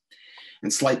populations.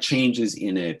 And slight changes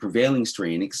in a prevailing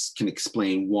strain can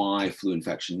explain why flu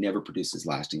infection never produces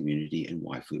lasting immunity and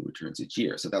why flu returns each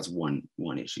year. So that's one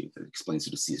issue that explains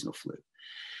sort of seasonal flu.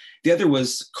 The other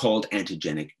was called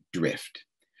antigenic drift.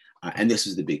 And this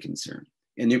was the big concern.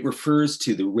 And it refers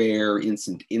to the rare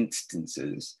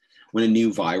instances when a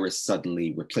new virus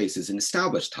suddenly replaces an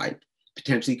established type,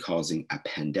 potentially causing a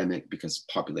pandemic because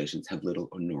populations have little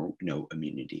or no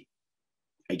immunity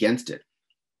against it.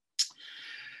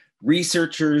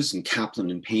 Researchers and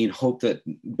Kaplan and Payne hoped that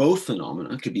both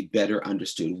phenomena could be better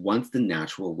understood once the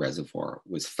natural reservoir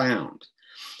was found.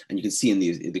 And you can see in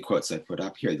the quotes I put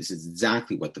up here, this is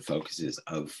exactly what the focus is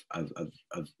of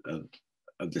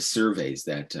the surveys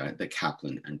that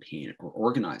Kaplan and Payne are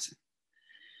organizing.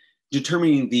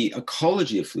 Determining the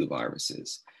ecology of flu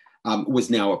viruses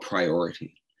was now a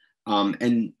priority.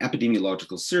 And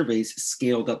epidemiological surveys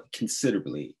scaled up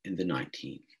considerably in the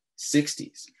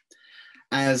 1960s.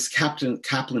 As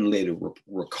Kaplan later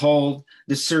recalled,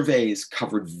 the surveys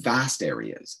covered vast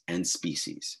areas and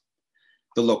species.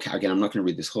 Again, I'm not going to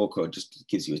read this whole code, just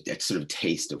gives you a sort of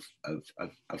taste of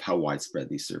how widespread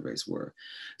these surveys were.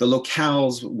 The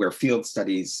locales where field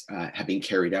studies have been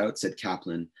carried out, said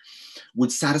Kaplan,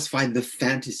 would satisfy the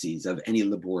fantasies of any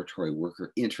laboratory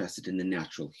worker interested in the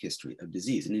natural history of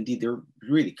disease. And indeed, they're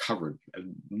really covered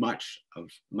much of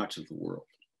the world.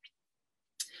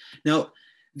 Now,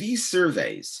 these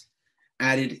surveys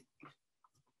added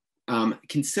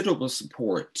considerable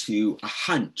support to a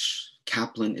hunch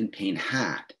Kaplan and Payne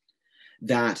had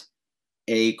that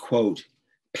a, quote,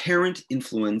 parent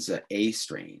influenza A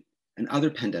strain and other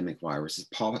pandemic viruses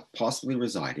possibly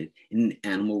resided in an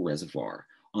animal reservoir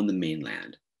on the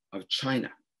mainland of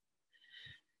China.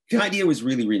 The idea was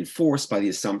really reinforced by the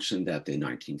assumption that the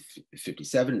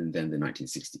 1957 and then the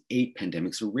 1968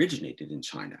 pandemics originated in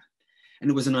China. And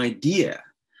it was an idea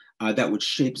that would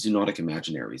shape zoonotic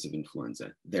imaginaries of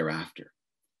influenza thereafter.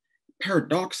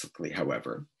 Paradoxically,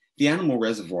 however, the animal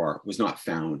reservoir was not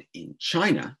found in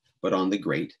China, but on the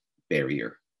Great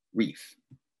Barrier Reef.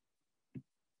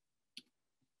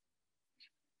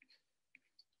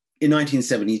 In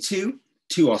 1972,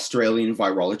 two Australian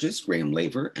virologists, Graham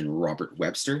Laver and Robert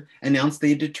Webster, announced they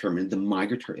had determined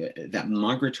that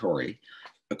migratory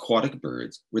aquatic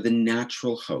birds were the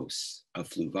natural hosts of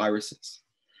flu viruses.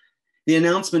 The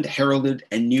announcement heralded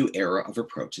a new era of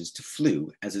approaches to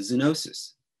flu as a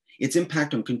zoonosis. Its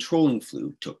impact on controlling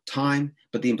flu took time,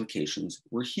 but the implications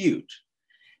were huge.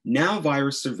 Now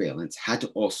virus surveillance had to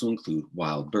also include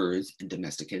wild birds and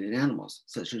domesticated animals,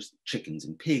 such as chickens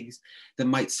and pigs, that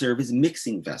might serve as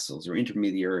mixing vessels or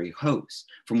intermediary hosts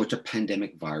from which a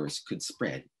pandemic virus could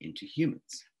spread into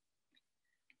humans.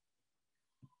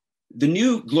 The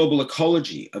new global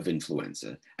ecology of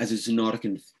influenza as a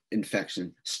zoonotic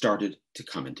infection started to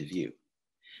come into view.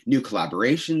 New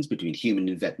collaborations between human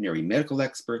and veterinary medical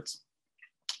experts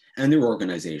and their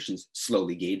organizations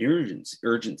slowly gained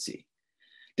urgency.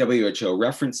 WHO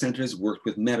reference centers worked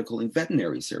with medical and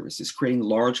veterinary services, creating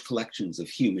large collections of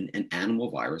human and animal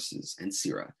viruses and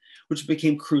sera, which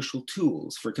became crucial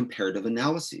tools for comparative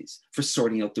analyses for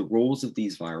sorting out the roles of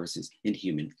these viruses in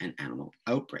human and animal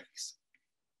outbreaks.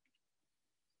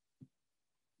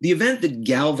 The event that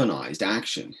galvanized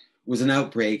action was an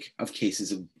outbreak of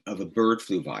cases of a bird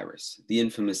flu virus, the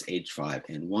infamous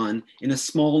H5N1, in a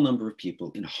small number of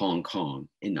people in Hong Kong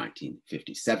in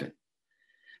 1957.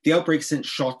 The outbreak sent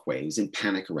shockwaves and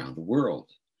panic around the world.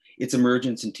 Its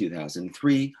emergence in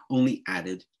 2003 only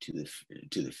added to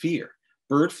the fear.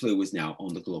 Bird flu was now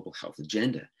on the global health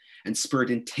agenda and spurred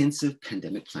intensive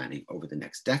pandemic planning over the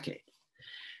next decade.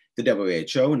 The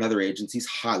WHO and other agencies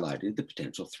highlighted the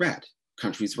potential threat.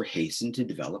 Countries were hastened to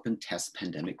develop and test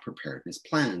pandemic preparedness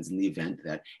plans in the event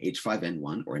that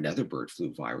H5N1 or another bird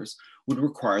flu virus would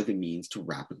require the means to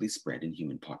rapidly spread in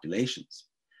human populations.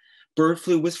 Bird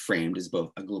flu was framed as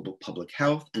both a global public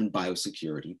health and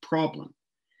biosecurity problem.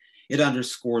 It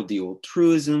underscored the old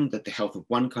truism that the health of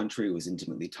one country was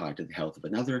intimately tied to the health of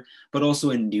another, but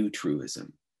also a new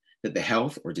truism that the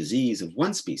health or disease of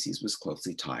one species was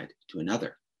closely tied to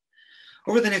another.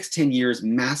 Over the next 10 years,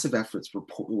 massive efforts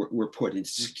were put into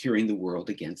securing the world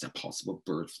against a possible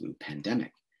bird flu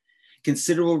pandemic.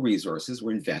 Considerable resources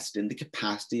were invested in the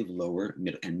capacity of lower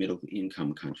and middle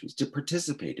income countries to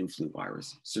participate in flu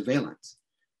virus surveillance.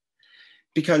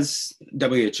 Because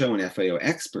WHO and FAO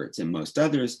experts and most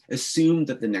others assumed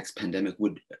that the next pandemic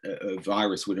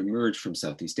virus would emerge from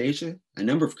Southeast Asia, a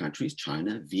number of countries,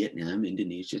 China, Vietnam,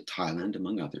 Indonesia, Thailand,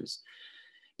 among others,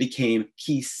 became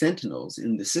key sentinels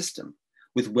in the system,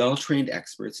 with well-trained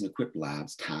experts and equipped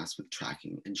labs tasked with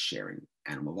tracking and sharing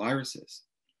animal viruses.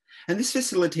 And this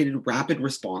facilitated rapid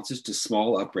responses to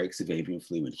small outbreaks of avian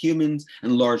flu in humans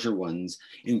and larger ones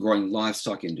in growing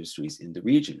livestock industries in the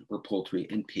region, where poultry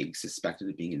and pigs suspected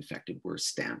of being infected were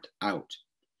stamped out.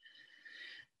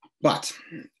 But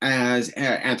as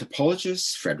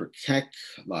anthropologists Frederick Keck,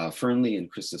 Lyle Fernley,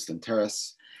 and Christos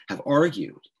Lanteras have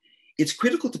argued, it's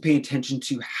critical to pay attention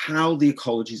to how the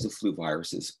ecologies of flu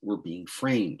viruses were being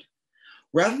framed.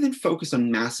 Rather than focus on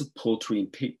massive poultry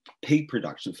and pig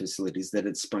production facilities that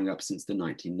had sprung up since the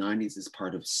 1990s as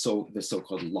part of the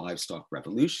so-called livestock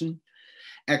revolution,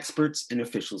 experts and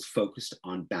officials focused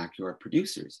on backyard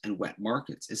producers and wet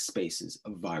markets as spaces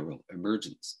of viral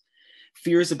emergence.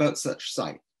 Fears about such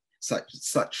sites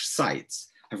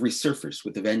have resurfaced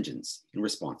with a vengeance in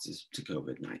responses to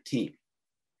COVID-19.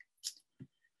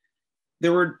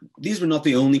 These were not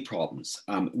the only problems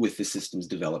with the systems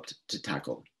developed to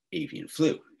tackle avian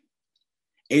flu.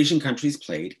 Asian countries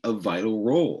played a vital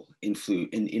role in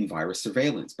virus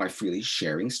surveillance by freely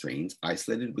sharing strains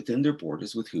isolated within their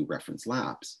borders with WHO reference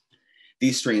labs.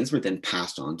 These strains were then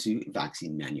passed on to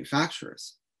vaccine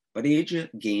manufacturers, but Asia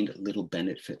gained little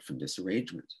benefit from this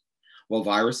arrangement. While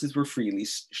viruses were freely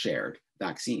shared,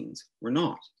 vaccines were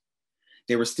not.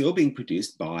 They were still being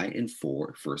produced by and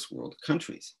for first world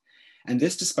countries, and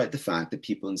this despite the fact that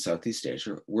people in Southeast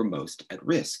Asia were most at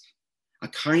risk. A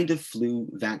kind of flu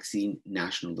vaccine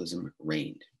nationalism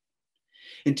reigned.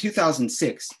 In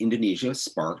 2006, Indonesia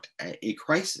sparked a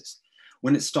crisis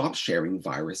when it stopped sharing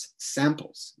virus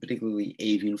samples, particularly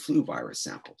avian flu virus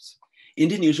samples.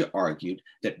 Indonesia argued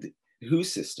that the WHO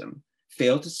system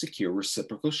failed to secure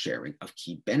reciprocal sharing of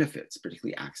key benefits,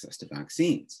 particularly access to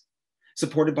vaccines.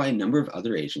 Supported by a number of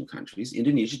other Asian countries,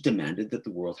 Indonesia demanded that the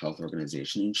World Health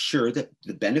Organization ensure that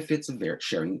the benefits of their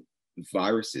sharing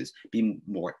viruses be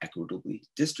more equitably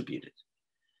distributed.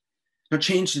 Now,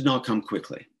 change did not come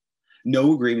quickly.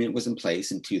 No agreement was in place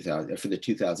for the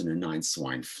 2009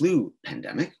 swine flu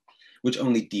pandemic, which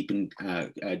only deepened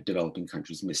developing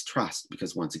countries' mistrust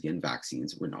because, once again,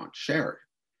 vaccines were not shared.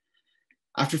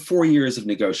 After 4 years of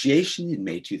negotiation in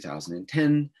May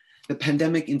 2010, the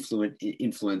Pandemic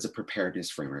Influenza Preparedness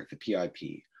Framework, the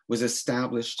PIP,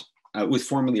 was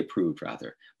formally approved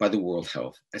by the World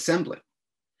Health Assembly.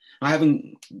 I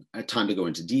haven't had time to go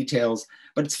into details,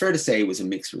 but it's fair to say it was a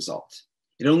mixed result.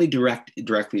 It only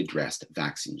directly addressed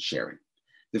vaccine sharing.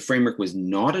 The framework was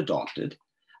not adopted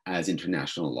as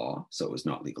international law, so it was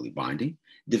not legally binding.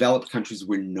 Developed countries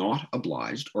were not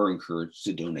obliged or encouraged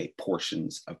to donate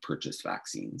portions of purchased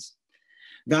vaccines.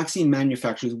 Vaccine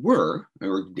manufacturers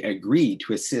agreed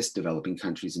to assist developing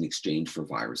countries in exchange for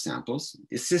virus samples.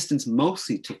 Assistance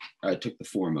mostly took the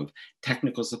form of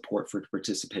technical support for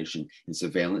participation in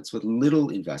surveillance with little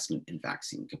investment in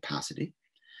vaccine capacity.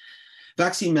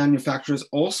 Vaccine manufacturers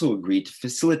also agreed to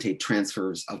facilitate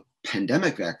transfers of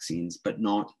pandemic vaccines, but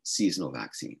not seasonal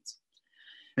vaccines.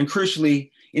 And crucially,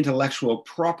 intellectual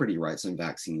property rights on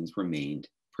vaccines remained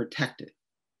protected.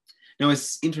 Now,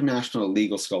 as international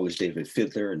legal scholars David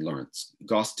Fidler and Lawrence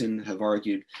Gostin have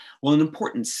argued, while an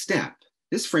important step,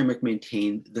 this framework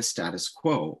maintained the status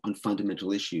quo on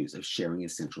fundamental issues of sharing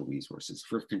essential resources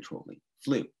for controlling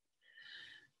flu.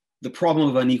 The problem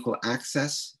of unequal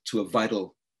access to a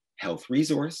vital health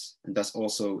resource, and thus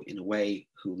also, in a way,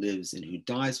 who lives and who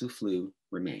dies with flu,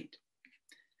 remained.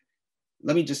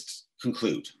 Let me just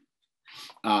conclude.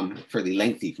 Fairly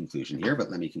lengthy conclusion here, but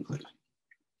let me conclude.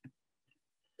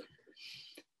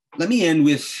 Let me end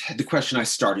with the question I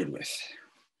started with.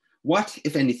 What,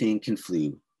 if anything, can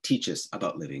flu teach us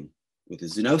about living with a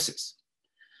zoonosis?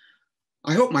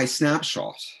 I hope my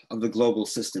snapshot of the global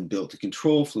system built to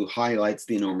control flu highlights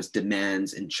the enormous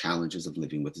demands and challenges of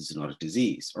living with a zoonotic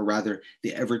disease, or rather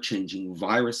the ever-changing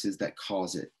viruses that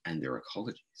cause it and their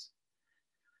ecologies.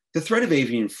 The threat of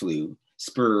avian flu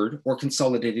spurred or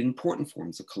consolidated important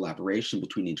forms of collaboration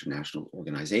between international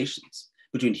organizations,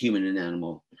 between human and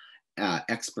animal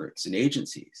experts and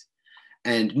agencies,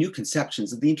 and new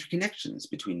conceptions of the interconnections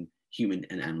between human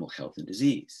and animal health and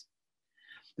disease.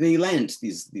 They lent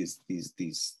these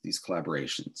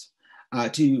collaborations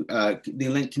they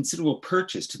lent considerable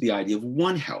purchase to the idea of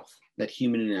one health that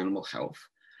human and animal health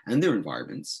and their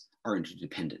environments are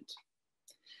interdependent.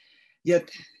 Yet,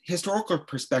 historical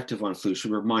perspective on flu should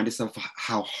remind us of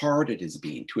how hard it has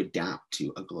been to adapt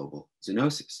to a global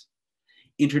zoonosis.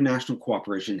 International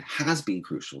cooperation has been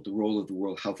crucial. The role of the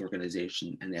World Health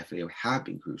Organization and the FAO have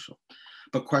been crucial,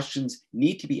 but questions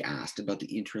need to be asked about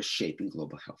the interests shaping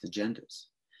global health agendas.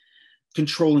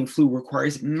 Controlling flu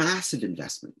requires massive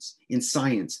investments in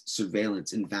science,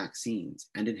 surveillance, in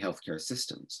vaccines, and in healthcare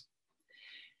systems.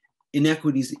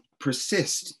 Inequities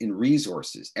persist in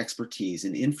resources, expertise,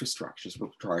 and infrastructures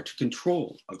required to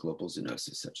control a global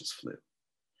zoonosis such as flu.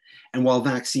 And while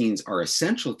vaccines are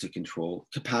essential to control,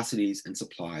 capacities and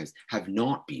supplies have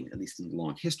not been, at least in the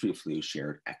long history of flu,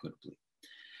 shared equitably.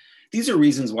 These are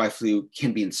reasons why flu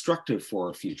can be instructive for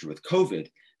our future with COVID.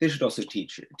 They should also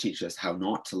teach us how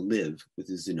not to live with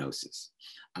the zoonosis.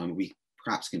 We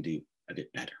perhaps can do a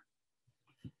bit better.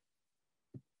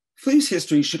 Flu's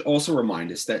history should also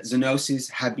remind us that zoonoses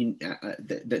have been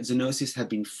zoonoses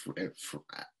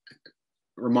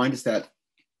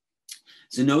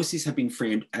have been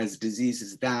framed as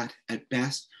diseases that, at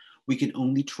best, we can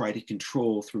only try to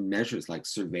control through measures like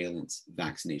surveillance,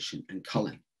 vaccination, and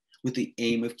culling, with the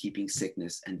aim of keeping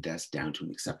sickness and deaths down to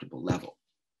an acceptable level.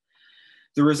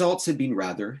 The results have been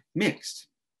rather mixed.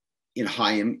 In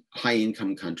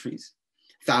high-income countries,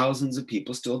 thousands of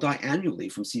people still die annually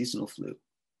from seasonal flu.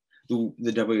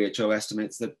 The WHO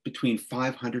estimates that between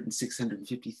 500 and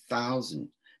 650,000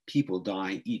 people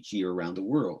die each year around the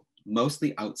world,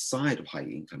 mostly outside of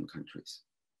high-income countries.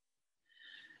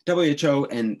 WHO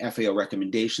and FAO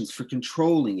recommendations for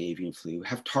controlling avian flu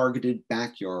have targeted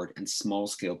backyard and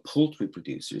small-scale poultry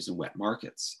producers in wet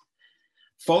markets.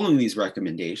 Following these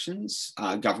recommendations,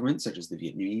 governments such as the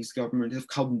Vietnamese government have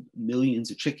culled millions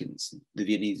of chickens. The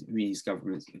Vietnamese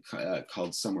government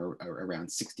culled somewhere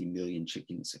around 60 million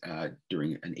chickens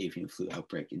during an avian flu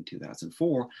outbreak in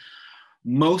 2004,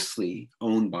 mostly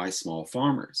owned by small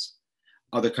farmers.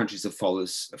 Other countries have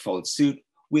followed suit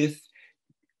with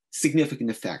significant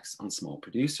effects on small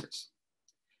producers.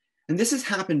 And this has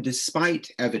happened despite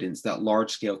evidence that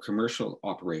large-scale commercial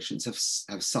operations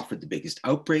have suffered the biggest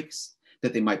outbreaks,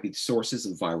 that they might be sources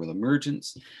of viral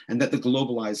emergence, and that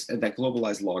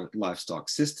globalized livestock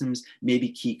systems may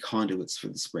be key conduits for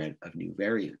the spread of new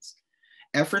variants.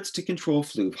 Efforts to control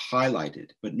flu have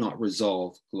highlighted, but not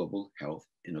resolved, global health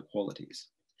inequalities.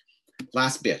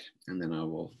 Last bit, and then I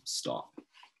will stop.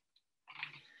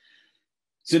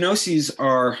 Zoonoses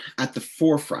are at the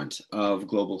forefront of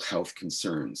global health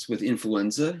concerns, with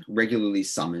influenza regularly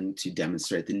summoned to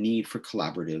demonstrate the need for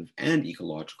collaborative and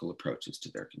ecological approaches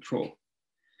to their control.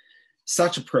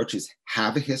 Such approaches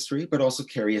have a history, but also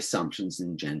carry assumptions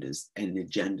and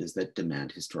agendas that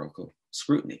demand historical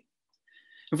scrutiny.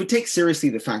 If we take seriously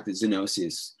the fact that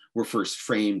zoonoses were first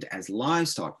framed as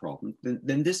livestock problems,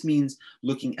 then this means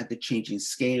looking at the changing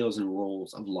scales and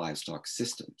roles of livestock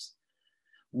systems.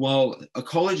 While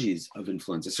ecologies of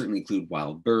influenza certainly include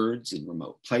wild birds in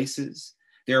remote places,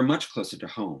 they are much closer to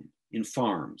home, in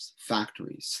farms,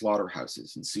 factories,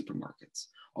 slaughterhouses, and supermarkets,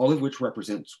 all of which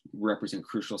represent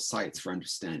crucial sites for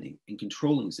understanding and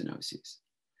controlling zoonoses.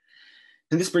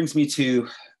 And this brings me to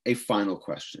a final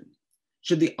question.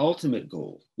 Should the ultimate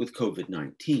goal with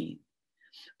COVID-19,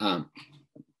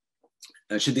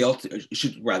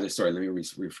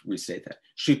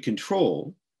 should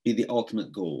control be the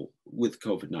ultimate goal with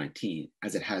COVID-19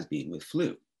 as it has been with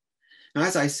flu? Now,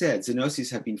 as I said,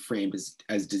 zoonoses have been framed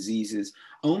as diseases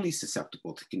only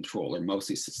susceptible to control, or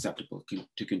mostly susceptible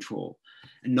to control,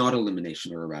 and not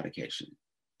elimination or eradication.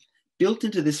 Built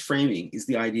into this framing is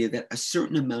the idea that a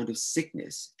certain amount of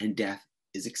sickness and death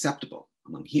is acceptable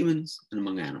among humans and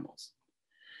among animals.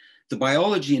 The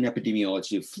biology and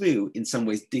epidemiology of flu in some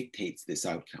ways dictates this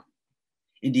outcome.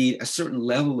 Indeed, a certain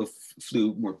level of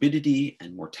flu morbidity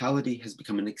and mortality has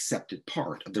become an accepted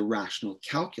part of the rational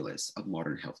calculus of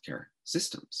modern healthcare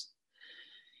systems.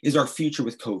 Is this our future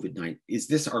with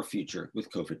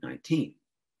COVID-19?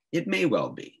 It may well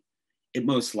be. It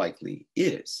most likely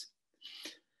is.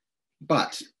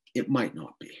 But it might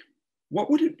not be.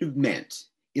 What would it have meant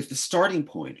if the starting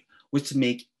point was to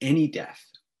make any death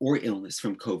or illness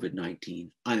from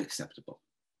COVID-19 unacceptable?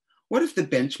 What if the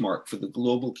benchmark for the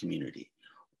global community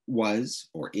was,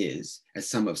 or is, as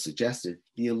some have suggested,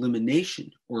 the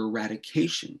elimination or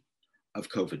eradication of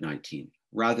COVID-19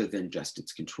 rather than just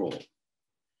its control?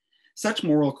 Such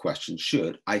moral questions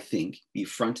should, I think, be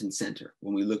front and center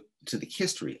when we look to the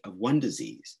history of one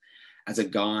disease as a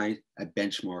guide, a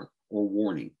benchmark, or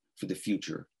warning for the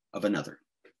future of another.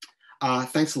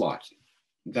 Thanks a lot.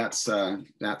 That's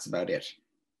about it.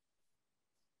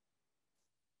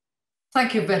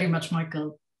 Thank you very much,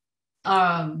 Michael.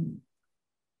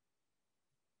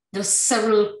 There's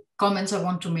several comments I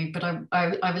want to make, but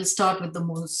I will start with the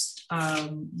most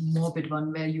morbid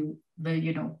one, where you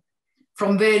know,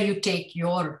 from where you take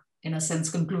your, in a sense,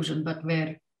 conclusion, but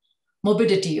where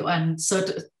morbidity and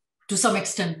certain, to some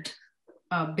extent,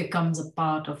 becomes a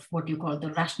part of what you call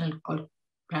the rational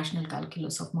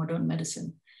calculus of modern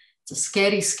medicine. It's a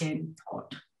scary, scary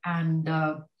thought. And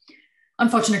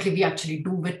unfortunately, we actually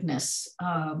do witness,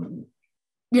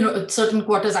 you know, certain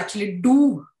quarters actually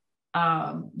do,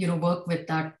 you know, work with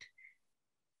that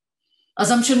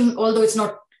assumption, although it's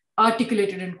not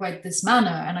articulated in quite this manner.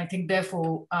 And I think,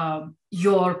 therefore,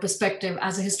 your perspective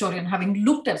as a historian, having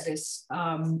looked at this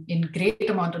in great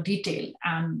amount of detail,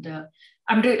 and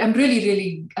I've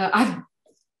really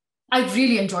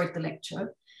enjoyed the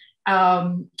lecture.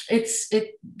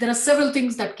 There are several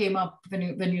things that came up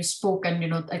when you spoke, and, you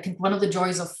know, I think one of the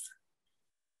joys of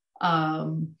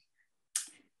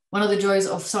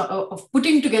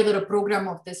putting together a program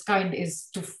of this kind is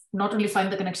to not only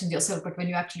find the connections yourself, but when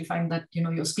you actually find that, you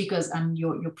know, your speakers and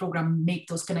your program make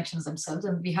those connections themselves.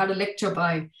 And we had a lecture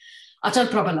by Achal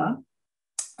Prabhala,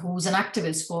 who's an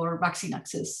activist for vaccine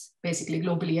access, basically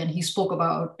globally. And he spoke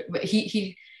about,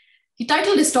 he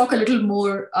titled his talk a little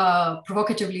more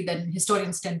provocatively than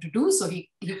historians tend to do. So he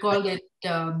called it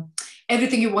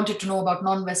Everything You Wanted to Know About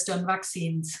Non-Western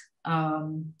Vaccines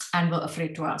and Were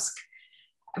Afraid to Ask,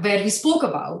 where he spoke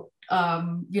about,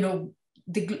 you know,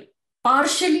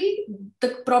 partially the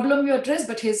problem you addressed,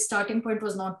 but his starting point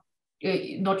was not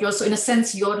yours. So in a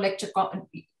sense, your lecture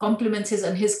complements his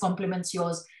and his complements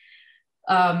yours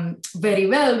very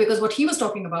well, because what he was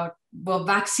talking about were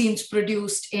vaccines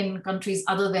produced in countries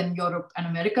other than Europe and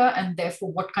America, and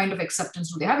therefore what kind of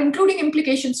acceptance do they have, including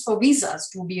implications for visas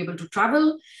to be able to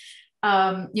travel,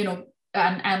 you know,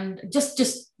 and just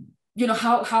you know,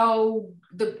 how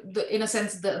the in a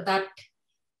sense that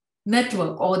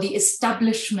network or the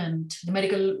establishment, the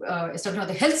medical establishment,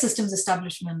 the health systems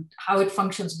establishment, how it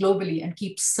functions globally and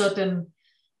keeps certain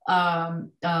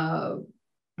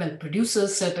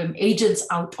producers, certain agents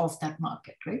out of that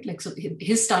market, right? Like, so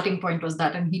his starting point was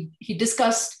that, and he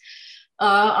discussed,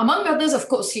 among others, of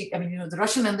course, you know, the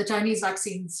Russian and the Chinese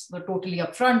vaccines were totally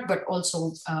upfront, but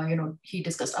also, you know, he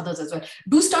discussed others as well.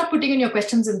 Do start putting in your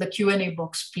questions in the Q&A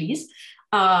box, please.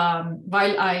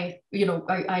 While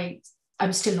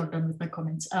I'm still not done with my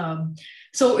comments.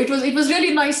 So it was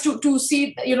really nice to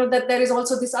see, you know, that there is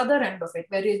also this other end of it,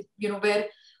 where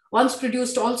once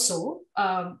produced also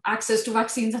access to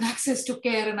vaccines and access to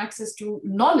care and access to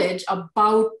knowledge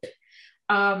about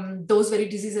those very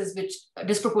diseases which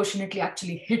disproportionately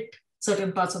actually hit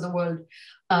certain parts of the world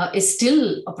is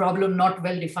still a problem, not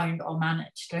well defined or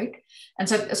managed, right? And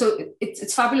so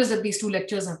it's fabulous that these two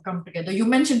lectures have come together. You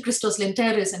mentioned Christos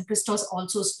Linteris, and Christos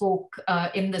also spoke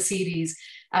in the series.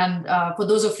 And for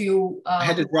those of you, I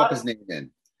had to drop his name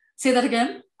in. Say that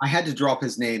again. I had to drop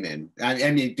his name in. I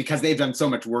mean, because they've done so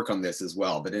much work on this as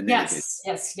well. But in yes.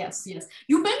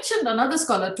 You mentioned another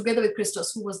scholar together with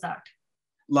Christos. Who was that?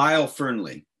 Lyle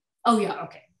Fernley. Oh yeah,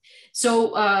 okay.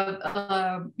 So,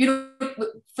 you know,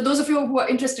 for those of you who are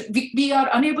interested, we are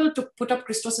unable to put up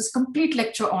Christos's complete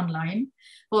lecture online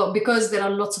because there are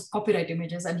lots of copyright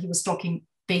images, and he was talking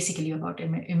basically about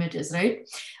images, right?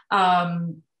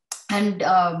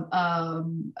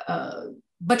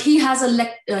 But he has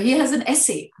an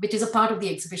essay which is a part of the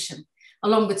exhibition,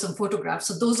 along with some photographs.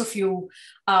 So those of you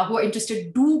who are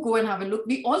interested, do go and have a look.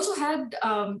 We also had,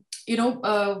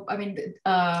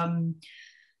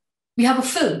 we have a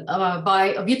film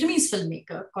by a Vietnamese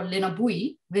filmmaker called Lena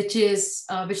Bui, which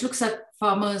looks at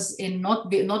farmers in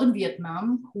northern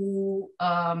Vietnam who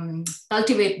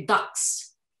cultivate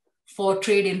ducks for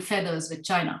trade in feathers with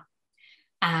China,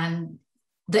 and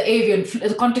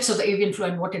the context of the avian flu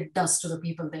and what it does to the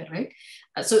people there, right?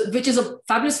 So, which is a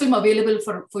fabulous film available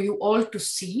for you all to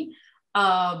see.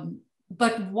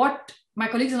 But what my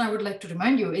colleagues and I would like to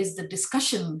remind you is the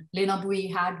discussion Lena Bui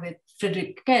had with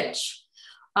Friedrich Ketch,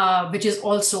 which is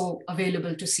also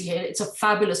available to see. It's a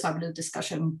fabulous, fabulous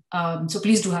discussion. So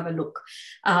please do have a look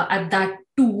at that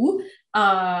too.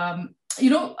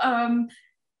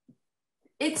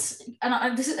 This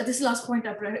is the last point.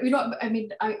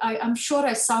 I'm sure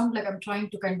I sound like I'm trying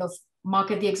to kind of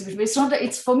market the exhibition, but it's not.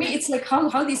 It's for me. It's like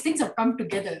how these things have come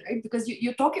together, right? Because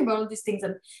you're talking about all these things,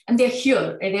 and they're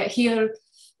here,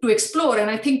 to explore.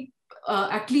 And I think,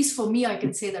 at least for me, I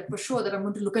can say that for sure that I'm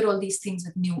going to look at all these things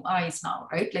with new eyes now,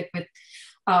 right? Like with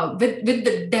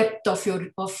the depth of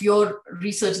your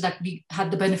research that we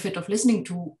had the benefit of listening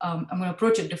to. I'm going to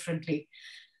approach it differently.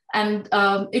 And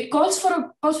it calls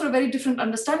for a very different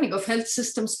understanding of health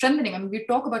system strengthening. I mean, we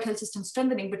talk about health system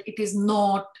strengthening, but it is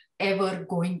not ever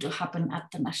going to happen at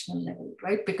the national level,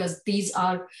 right? Because these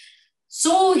are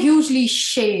so hugely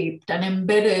shaped and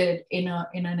embedded in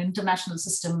an international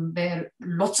system where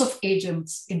lots of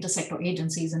agents intersect, or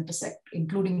agencies intersect,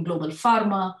 including global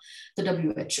pharma, the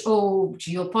WHO,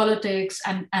 geopolitics,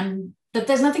 and that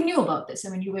there's nothing new about this. I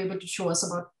mean, you were able to show us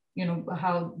about,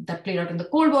 how that played out in the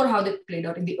Cold War, how that played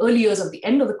out in the early years of the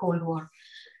end of the Cold War,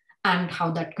 and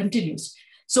how that continues.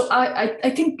 So I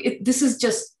think this is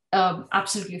just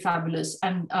absolutely fabulous.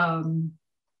 And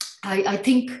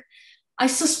I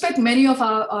suspect many of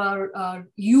our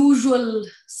usual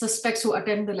suspects who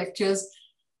attend the lectures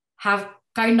have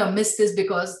kind of missed this,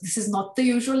 because this is not the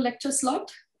usual lecture slot.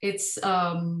 It's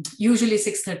usually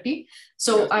 6:30.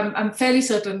 So I'm fairly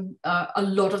certain a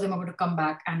lot of them are going to come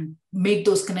back and make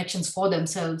those connections for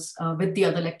themselves with the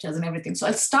other lectures and everything. So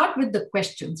I'll start with the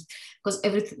questions, because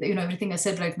everything I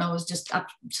said right now is just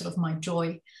sort of my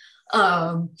joy.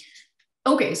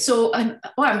 Okay, so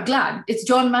I'm glad it's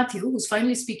John Matthew who's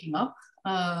finally speaking up,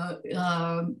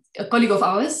 a colleague of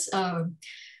ours.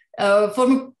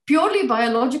 From a purely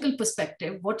biological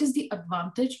perspective, what is the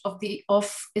advantage of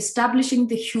establishing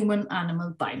the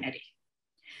human-animal binary?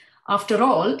 After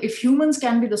all, if humans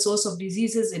can be the source of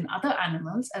diseases in other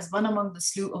animals, as one among the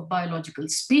slew of biological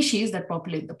species that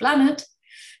populate the planet,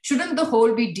 shouldn't the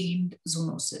whole be deemed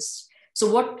zoonosis? So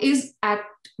what is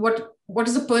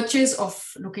the purchase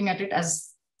of looking at it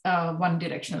as one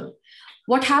directional?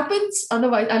 What happens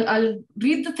otherwise? I'll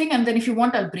read the thing, and then if you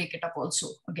want, I'll break it up also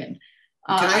again.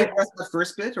 Can I address the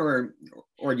first bit, or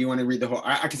do you want to read the whole?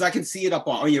 Because I can see it up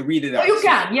on. Oh, you read it out. Oh, you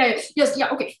can. Yeah. Yes. Yeah.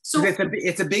 Okay. So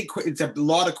it's a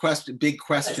lot of big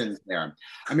questions there.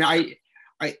 I mean,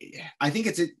 I think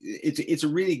it's a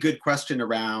really good question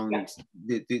around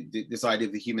this idea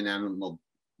of the human-animal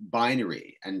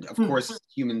binary, and of course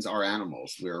humans are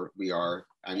animals. We are.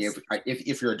 I mean,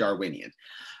 if you're a Darwinian,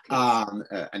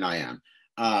 and I am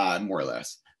more or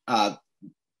less.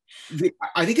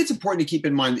 I think it's important to keep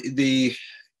in mind the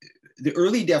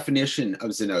early definition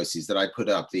of zoonoses that I put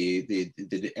up, the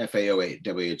FAO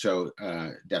WHO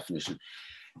definition,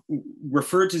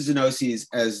 referred to zoonoses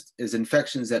as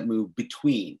infections that move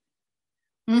between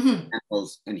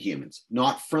animals and humans,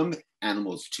 not from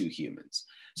animals to humans.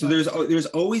 So there's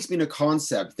always been a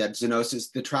concept that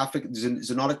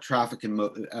zoonotic traffic can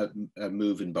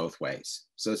move in both ways.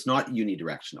 So it's not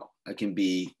unidirectional; it can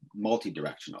be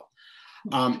multidirectional.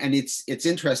 And it's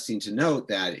interesting to note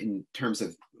that in terms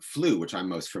of flu, which I'm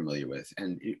most familiar with,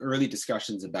 and early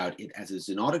discussions about it as a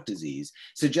zoonotic disease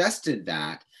suggested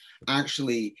that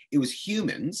actually it was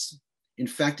humans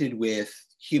infected with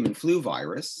human flu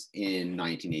virus in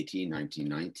 1918,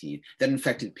 1919 that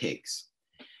infected pigs.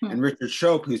 And Richard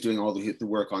Shope, who's doing all the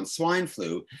work on swine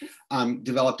flu,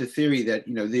 developed a theory that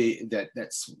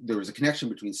there was a connection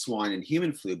between swine and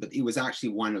human flu, but it was actually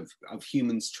one of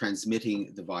humans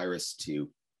transmitting the virus to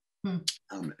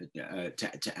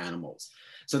animals.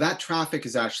 So that traffic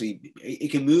is actually,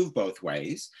 it can move both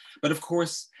ways. But of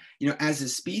course, as a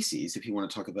species, if you want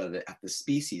to talk about it at the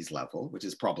species level, which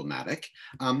is problematic,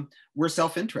 we're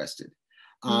self-interested,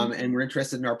 and we're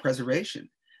interested in our preservation.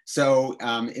 So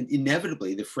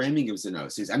inevitably, the framing of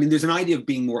zoonoses, I mean, there's an idea of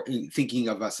being more thinking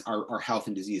of our health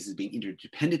and disease as being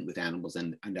interdependent with animals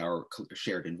and our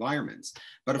shared environments.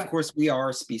 But of course, we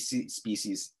are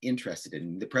species interested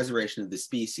in the preservation of the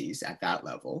species at that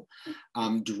level,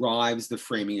 drives the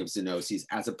framing of zoonoses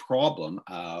as a problem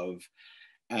of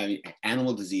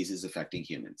animal diseases affecting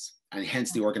humans. And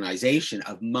hence the organization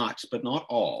of much, but not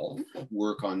all,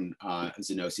 work on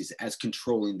zoonoses as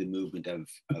controlling the movement of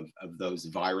those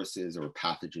viruses or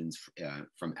pathogens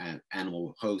from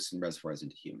animal hosts and reservoirs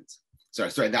into humans. Sorry,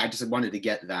 I just wanted to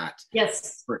get that.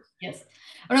 Yes, yes.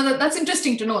 Oh, no, that's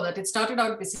interesting to know that it started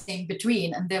out by saying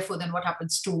between, and therefore then what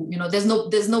happens to,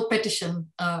 there's no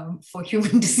petition for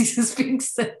human diseases being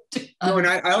set. No, and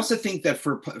I also think that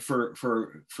for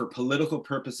political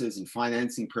purposes and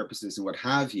financing purposes and what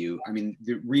have you, I mean,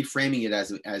 reframing it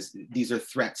as these are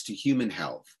threats to human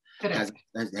health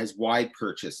has wide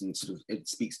purchase, and sort of it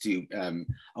speaks to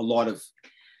a lot of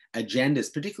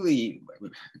agendas, particularly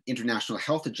international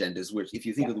health agendas, which if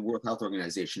you think of the World Health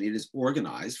Organization, it is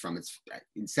organized from its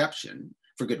inception,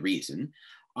 for good reason,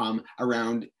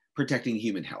 around protecting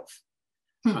human health.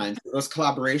 And those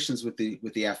collaborations with the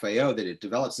FAO that it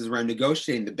develops is around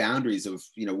negotiating the boundaries of,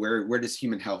 where does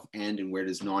human health end and where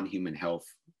does non-human health,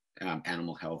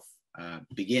 animal health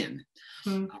begin.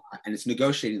 And it's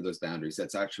negotiating those boundaries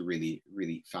that's actually really,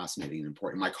 really fascinating and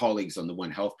important. My colleagues on the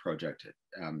One Health Project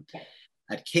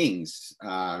at King's,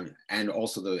 and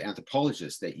also the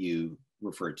anthropologists that you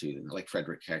referred to, like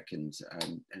Frederick Keck and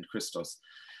Christos,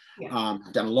 Yeah.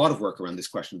 done a lot of work around this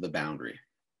question of the boundary.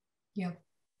 Yeah.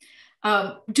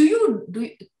 Do you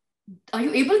are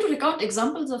you able to recount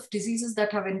examples of diseases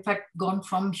that have in fact gone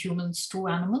from humans to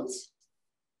animals?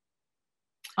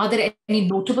 Are there any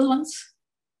notable ones?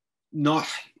 Not,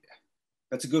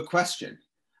 that's a good question.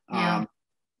 Yeah.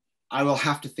 I will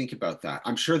have to think about that.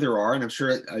 I'm sure there are, and I'm sure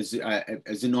a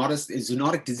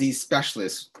zoonotic disease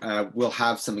specialist will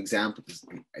have some examples.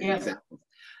 Yeah.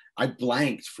 I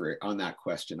blanked on that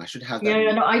question. I should have that.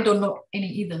 Yeah, no, I don't know any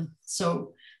either.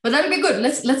 So, but that'll be good.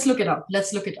 Let's look it up.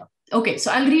 Let's look it up. Okay,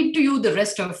 so I'll read to you the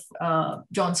rest of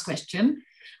John's question.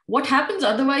 What happens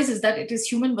otherwise is that it is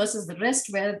human versus the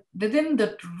rest, where within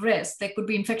the rest, there could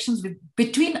be infections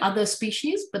between other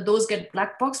species, but those get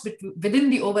black box within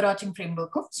the overarching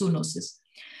framework of zoonosis.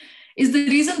 Is the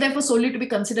reason therefore solely to be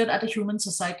considered at a human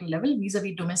societal level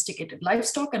vis-a-vis domesticated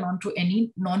livestock and onto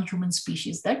any non-human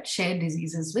species that share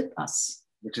diseases with us?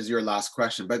 Which is your last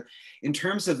question. But in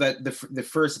terms of the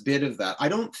first bit of that, I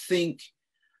don't think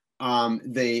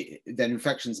that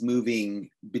infections moving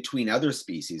between other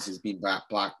species has been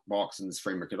black box in this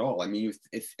framework at all. I mean,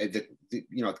 if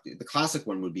the classic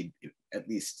one would be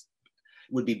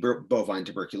bovine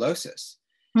tuberculosis,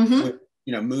 which,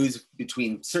 moves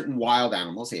between certain wild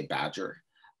animals, say a badger,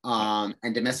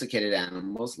 and domesticated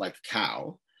animals like a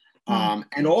cow,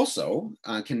 and also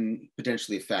can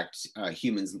potentially affect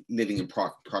humans living in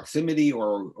proximity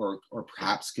or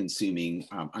perhaps consuming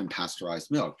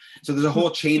unpasteurized milk. So there's a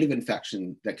whole chain of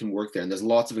infection that can work there. And there's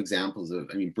lots of examples of,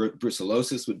 I mean,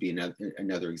 brucellosis would be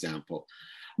another example.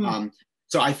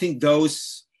 So I think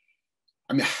those,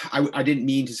 I mean, I didn't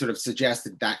mean to sort of suggest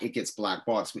that it gets black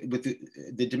box. With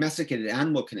the domesticated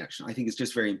animal connection, I think is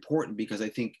just very important because I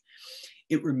think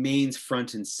it remains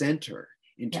front and center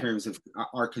in terms of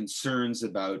our concerns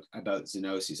about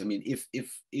zoonoses. I mean, if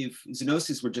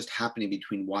zoonoses were just happening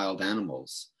between wild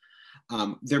animals,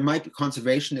 there might be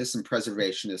conservationists and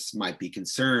preservationists might be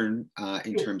concerned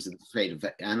in terms of the fate of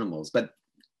animals. But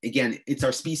again, it's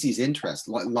our species interest.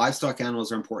 Livestock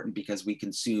animals are important because we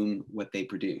consume what they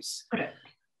produce. Correct.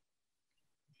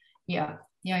 Yeah.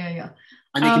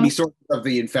 And they can be sources of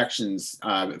the infections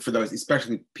for those,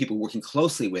 especially people working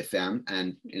closely with them,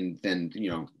 and then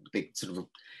they sort of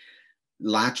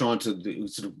latch onto the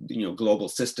sort of global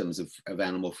systems of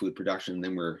animal food production, and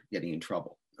then we're getting in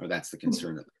trouble, or that's the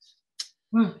concern of this.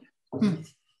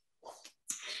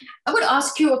 I would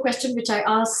ask you a question which I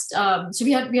asked. So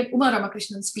we had Uma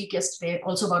Ramakrishnan speak yesterday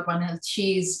also about One Health.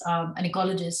 She's an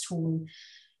ecologist who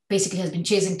basically has been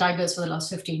chasing tigers for the last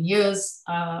 15 years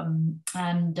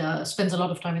and spends a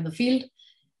lot of time in the field.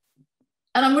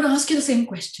 And I'm going to ask you the same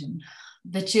question,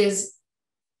 which is,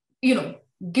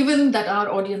 given that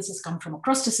our audiences come from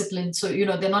across disciplines, so,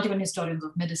 they're not even historians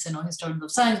of medicine or historians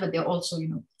of science, but they're also,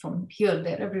 from here,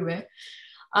 there, everywhere.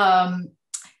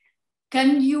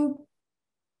 Can you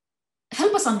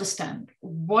help us understand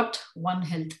what One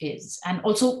Health is, and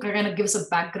also kind of give us a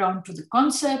background to the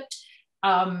concept?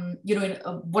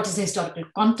 What is the historical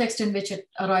context in which it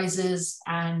arises,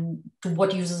 and to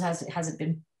what uses has it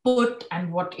been put,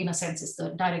 and what, in a sense, is the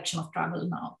direction of travel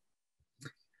now?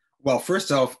 Well,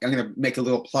 first off, I'm going to make a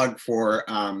little plug for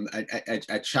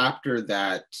a chapter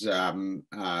that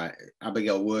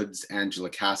Abigail Woods,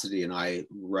 Angela Cassidy, and I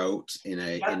wrote in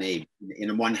a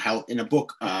One Health, in a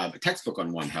book, a textbook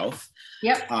on One Health.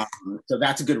 So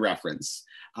that's a good reference.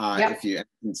 If you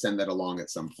can send that along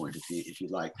at some point, if you'd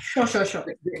like. Sure.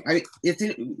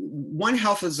 One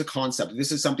Health is a concept.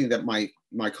 This is something that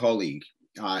my colleague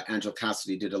Angela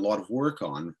Cassidy did a lot of work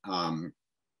on.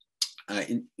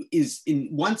 Is in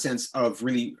one sense of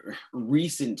really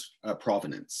recent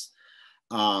provenance.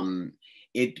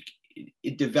 It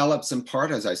develops in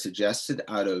part, as I suggested,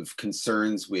 out of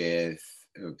concerns with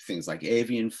things like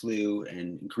avian flu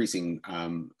and increasing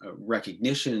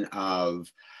recognition of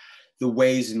the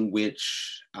ways in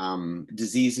which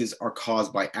diseases are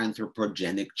caused by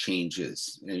anthropogenic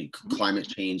changes, climate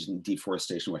change and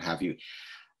deforestation, what have you.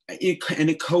 And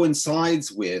it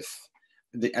coincides with,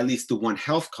 at least the One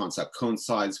Health concept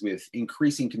coincides with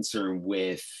increasing concern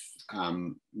with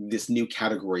this new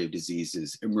category of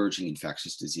diseases, emerging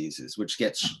infectious diseases, which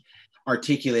gets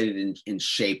articulated and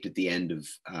shaped at the end of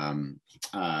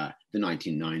the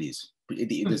 1990s.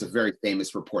 There's a very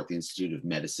famous report, the Institute of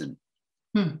Medicine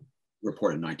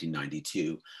report in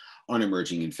 1992 on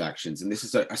emerging infections. And this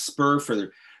is a spur for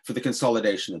the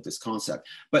consolidation of this concept.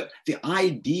 But the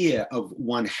idea of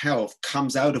One Health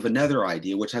comes out of another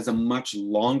idea, which has a much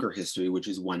longer history, which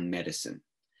is One Medicine.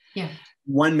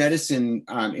 One Medicine,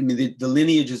 I mean, the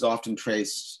lineage is often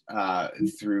traced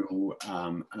through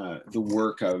the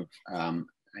work of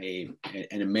an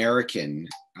American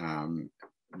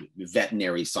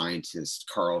veterinary scientist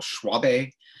Karl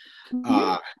Schwabe,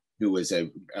 who was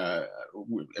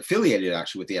affiliated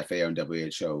actually with the FAO and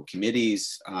WHO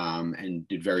committees, and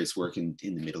did various work in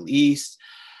the Middle East,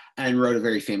 and wrote a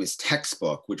very famous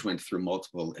textbook, which went through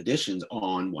multiple editions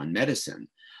on One Medicine.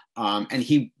 And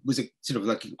he was a sort of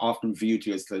like often viewed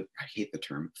to as the, I hate the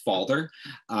term, father,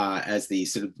 as the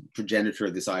sort of progenitor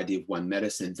of this idea of one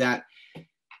medicine, that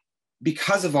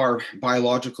because of our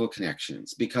biological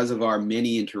connections, because of our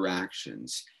many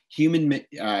interactions, human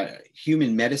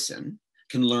medicine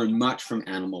can learn much from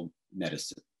animal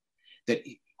medicine. That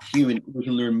we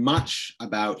can learn much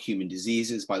about human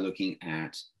diseases by looking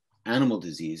at animal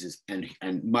diseases, and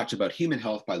much about human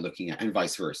health by looking at, and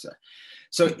vice versa.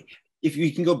 So if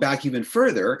you can go back even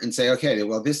further and say, okay,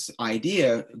 well, this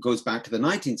idea goes back to the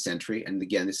 19th century. And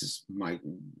again, this is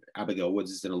Abigail Woods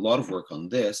has done a lot of work on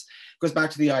this, goes back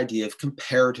to the idea of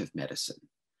comparative medicine.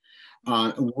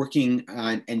 Working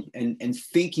and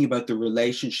thinking about the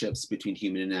relationships between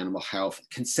human and animal health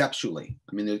conceptually.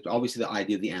 I mean, there's obviously the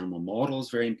idea of the animal model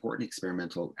is very important.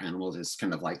 Experimental animals as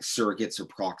kind of like surrogates or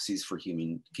proxies for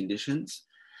human conditions.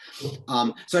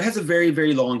 So it has a very,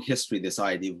 very long history, this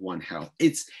idea of One Health.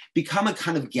 It's become a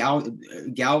kind of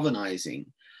galvanizing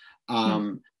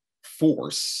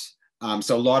force.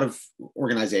 So a lot of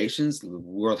organizations, the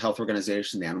World Health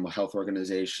Organization, the Animal Health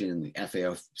Organization, the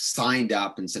FAO signed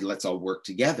up and said, let's all work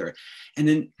together. And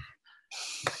then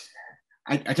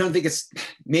I don't think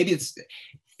maybe it's,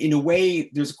 in a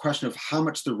way, there's a question of how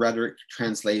much the rhetoric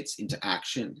translates into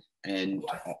action and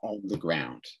on the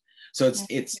ground. So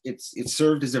it's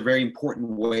served as a very important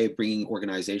way of bringing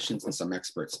organizations and some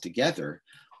experts together.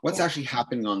 What's actually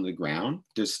happening on the ground?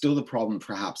 There's still the problem,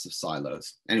 perhaps, of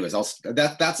silos. Anyways,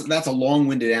 that's a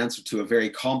long-winded answer to a very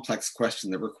complex question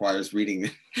that requires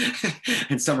reading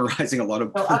and summarizing a lot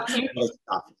of stuff.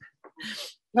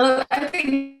 No, I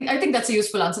think that's a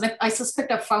useful answer. I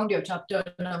suspect I've found your chapter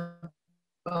and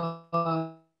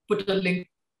put a link.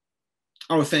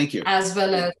 Oh, thank you. As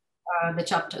well as the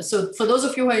chapter. So for those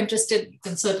of you who are interested, you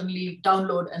can certainly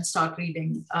download and start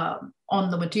reading on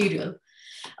the material.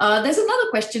 There's another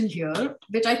question here,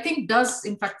 which I think does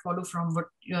in fact follow from what,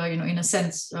 in a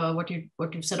sense, what you've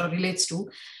said or relates to.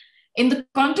 In the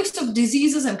context of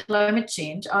diseases and climate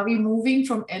change, are we moving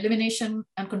from elimination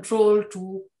and control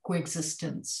to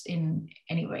coexistence in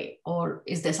any way? Or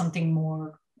is there something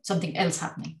else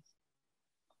happening?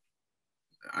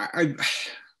 I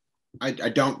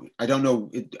don't know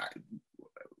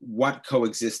what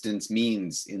coexistence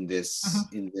means in this,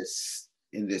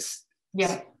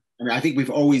 Yeah. I mean, I think we've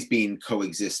always been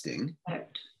coexisting.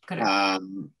 Correct.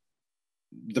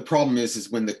 The problem is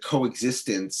when the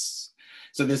coexistence,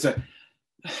 so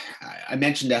I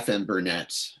mentioned F.M.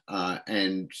 Burnett,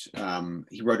 and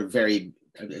he wrote a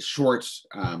short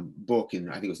book in,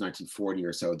 I think it was 1940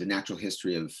 or so, The Natural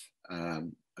History of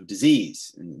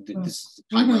Disease. And this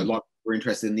time a lot were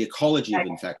interested in the ecology of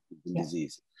infection and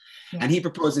disease. Yeah. And he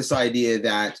proposed this idea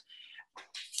that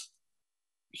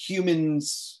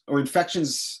humans or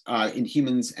infections in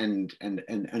humans and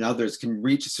others can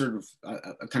reach a sort of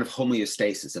a kind of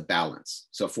homeostasis, a balance,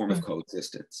 so a form of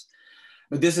coexistence.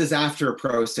 But this is after a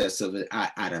process of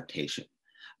adaptation,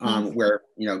 where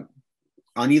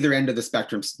on either end of the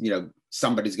spectrum,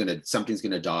 something's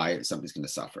gonna die, something's gonna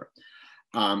suffer.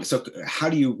 So how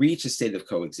do you reach a state of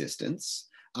coexistence?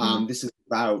 This is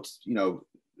about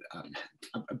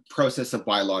a process of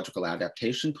biological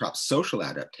adaptation, perhaps social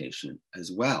adaptation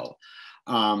as well.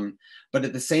 But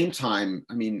at the same time,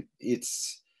 I mean,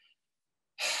 it's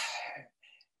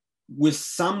with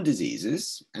some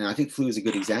diseases, and I think flu is a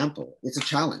good example, it's a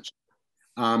challenge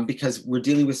because we're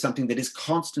dealing with something that is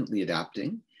constantly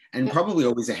adapting and probably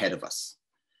always ahead of us.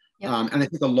 And I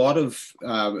think a lot of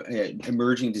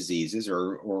emerging diseases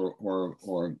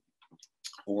or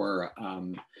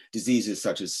diseases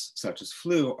such as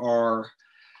flu are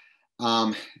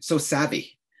so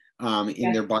savvy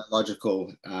in their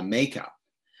biological makeup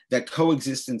that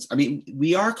coexistence. I mean,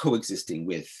 we are coexisting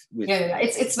with.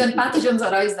 It's when pathogens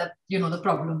arise that the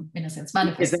problem in a sense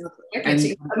manifests. Exactly.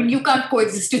 And, I mean, you can't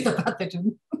coexist with the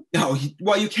pathogen. No,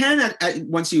 well, you can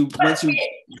once you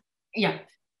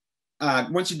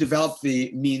develop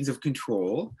the means of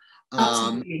control.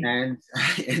 And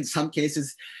in some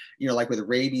cases, like with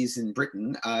rabies in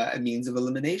Britain, a means of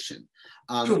elimination.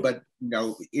 But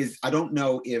I don't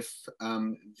know if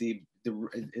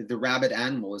the rabid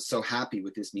animal is so happy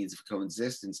with this means of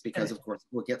coexistence because, of course,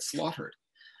 it will get slaughtered.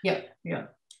 Yeah.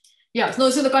 No,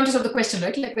 so the context of the question,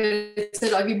 right? Like it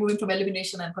said, are we moving from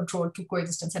elimination and control to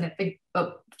coexistence? And I think,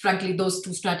 frankly, those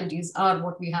two strategies are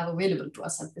what we have available to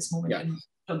us at this moment in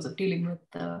terms of dealing with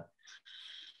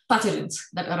pathogens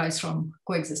that arise from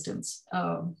coexistence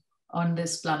on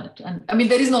this planet. And I mean,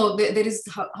 there is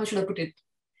how should I put it?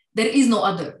 There is no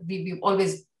other. We've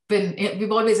always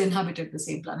inhabited the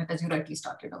same planet, as you rightly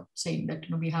started out saying that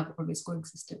we have always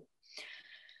coexisted.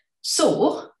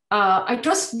 So I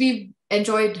trust we've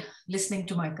enjoyed listening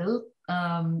to Michael.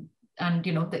 And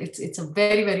it's a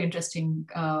very, very interesting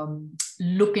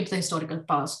look into the historical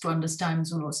past to understand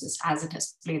zoonosis as it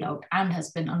has played out and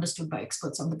has been understood by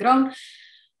experts on the ground.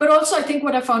 But also, I think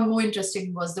what I found more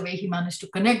interesting was the way he managed to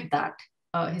connect that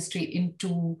history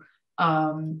into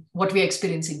what we're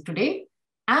experiencing today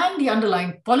and the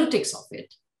underlying politics of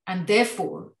it. And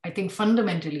therefore, I think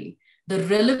fundamentally, the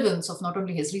relevance of not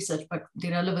only his research, but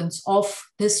the relevance of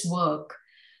this work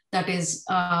that is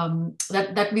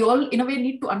that we all in a way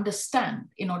need to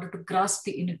understand in order to grasp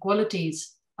the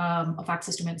inequalities of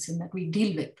access to medicine that we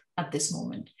deal with at this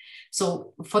moment.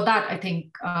 So for that, I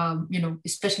think,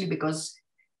 especially because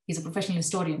he's a professional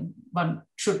historian, one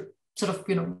should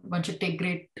take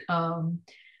great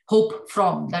hope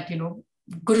from that,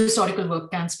 good historical work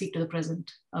can speak to the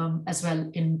present as well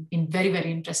in very,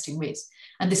 very interesting ways.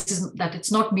 And this is that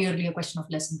it's not merely a question of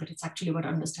lesson, but it's actually about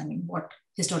understanding what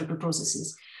historical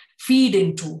processes feed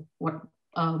into what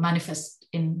manifest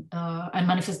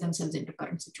themselves into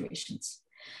current situations.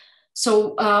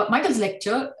 So Michael's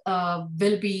lecture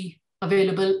will be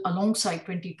available alongside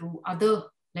 22 other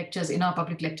lectures in our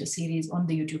public lecture series on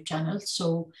the YouTube channel.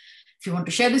 So if you want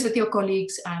to share this with your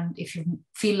colleagues, and if you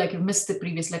feel like you've missed the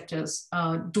previous lectures,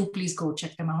 do please go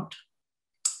check them out.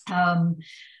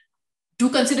 Do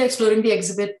consider exploring the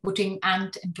exhibit Putting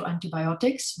Ant into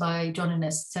Antibiotics by John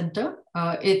Innes Center.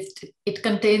 It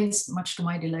contains, much to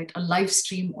my delight, a live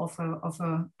stream of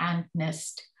a ant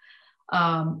nest.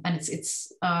 And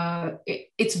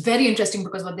it's very interesting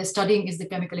because what they're studying is the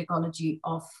chemical ecology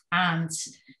of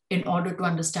ants in order to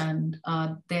understand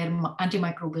their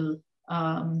antimicrobial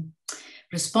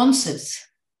responses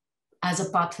as a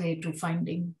pathway to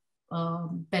finding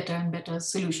better and better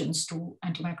solutions to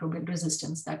antimicrobial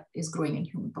resistance that is growing in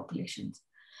human populations.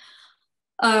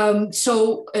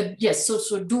 So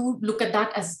do look at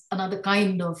that as another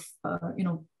kind of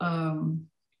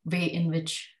way in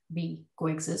which we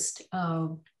coexist.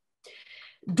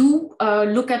 Do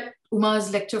look at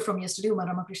Uma's lecture from yesterday, Uma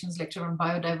Ramakrishna's lecture on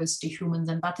biodiversity, humans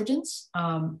and pathogens,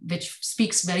 which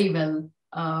speaks very well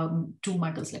to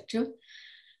Michael's lecture.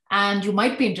 And you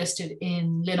might be interested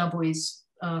in Lena Boy's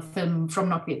film From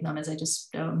Not Vietnam, as I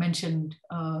just mentioned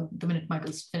the minute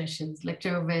Michael finished his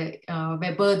lecture,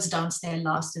 where Birds Dance Their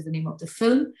Last is the name of the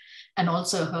film, and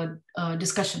also her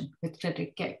discussion with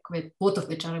Frederick Keck, with both of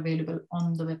which are available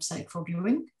on the website for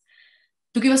viewing.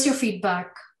 To give us your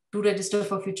feedback, to register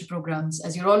for future programs.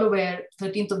 As you're all aware,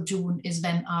 13th of June is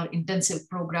when our intensive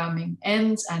programming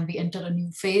ends and we enter a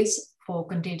new phase for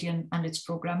Contagion and its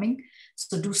programming.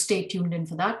 So do stay tuned in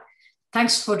for that.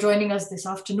 Thanks for joining us this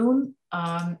afternoon.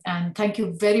 And thank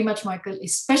you very much, Michael,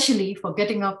 especially for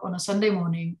getting up on a Sunday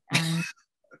morning and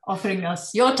offering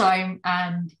us your time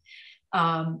and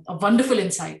a wonderful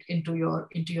insight into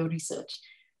your research.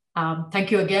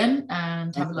 Thank you again,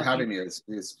 and have a lovely day. Having me.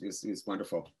 It's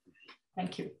wonderful.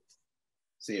 Thank you.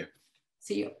 See you.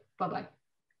 See you. Bye-bye.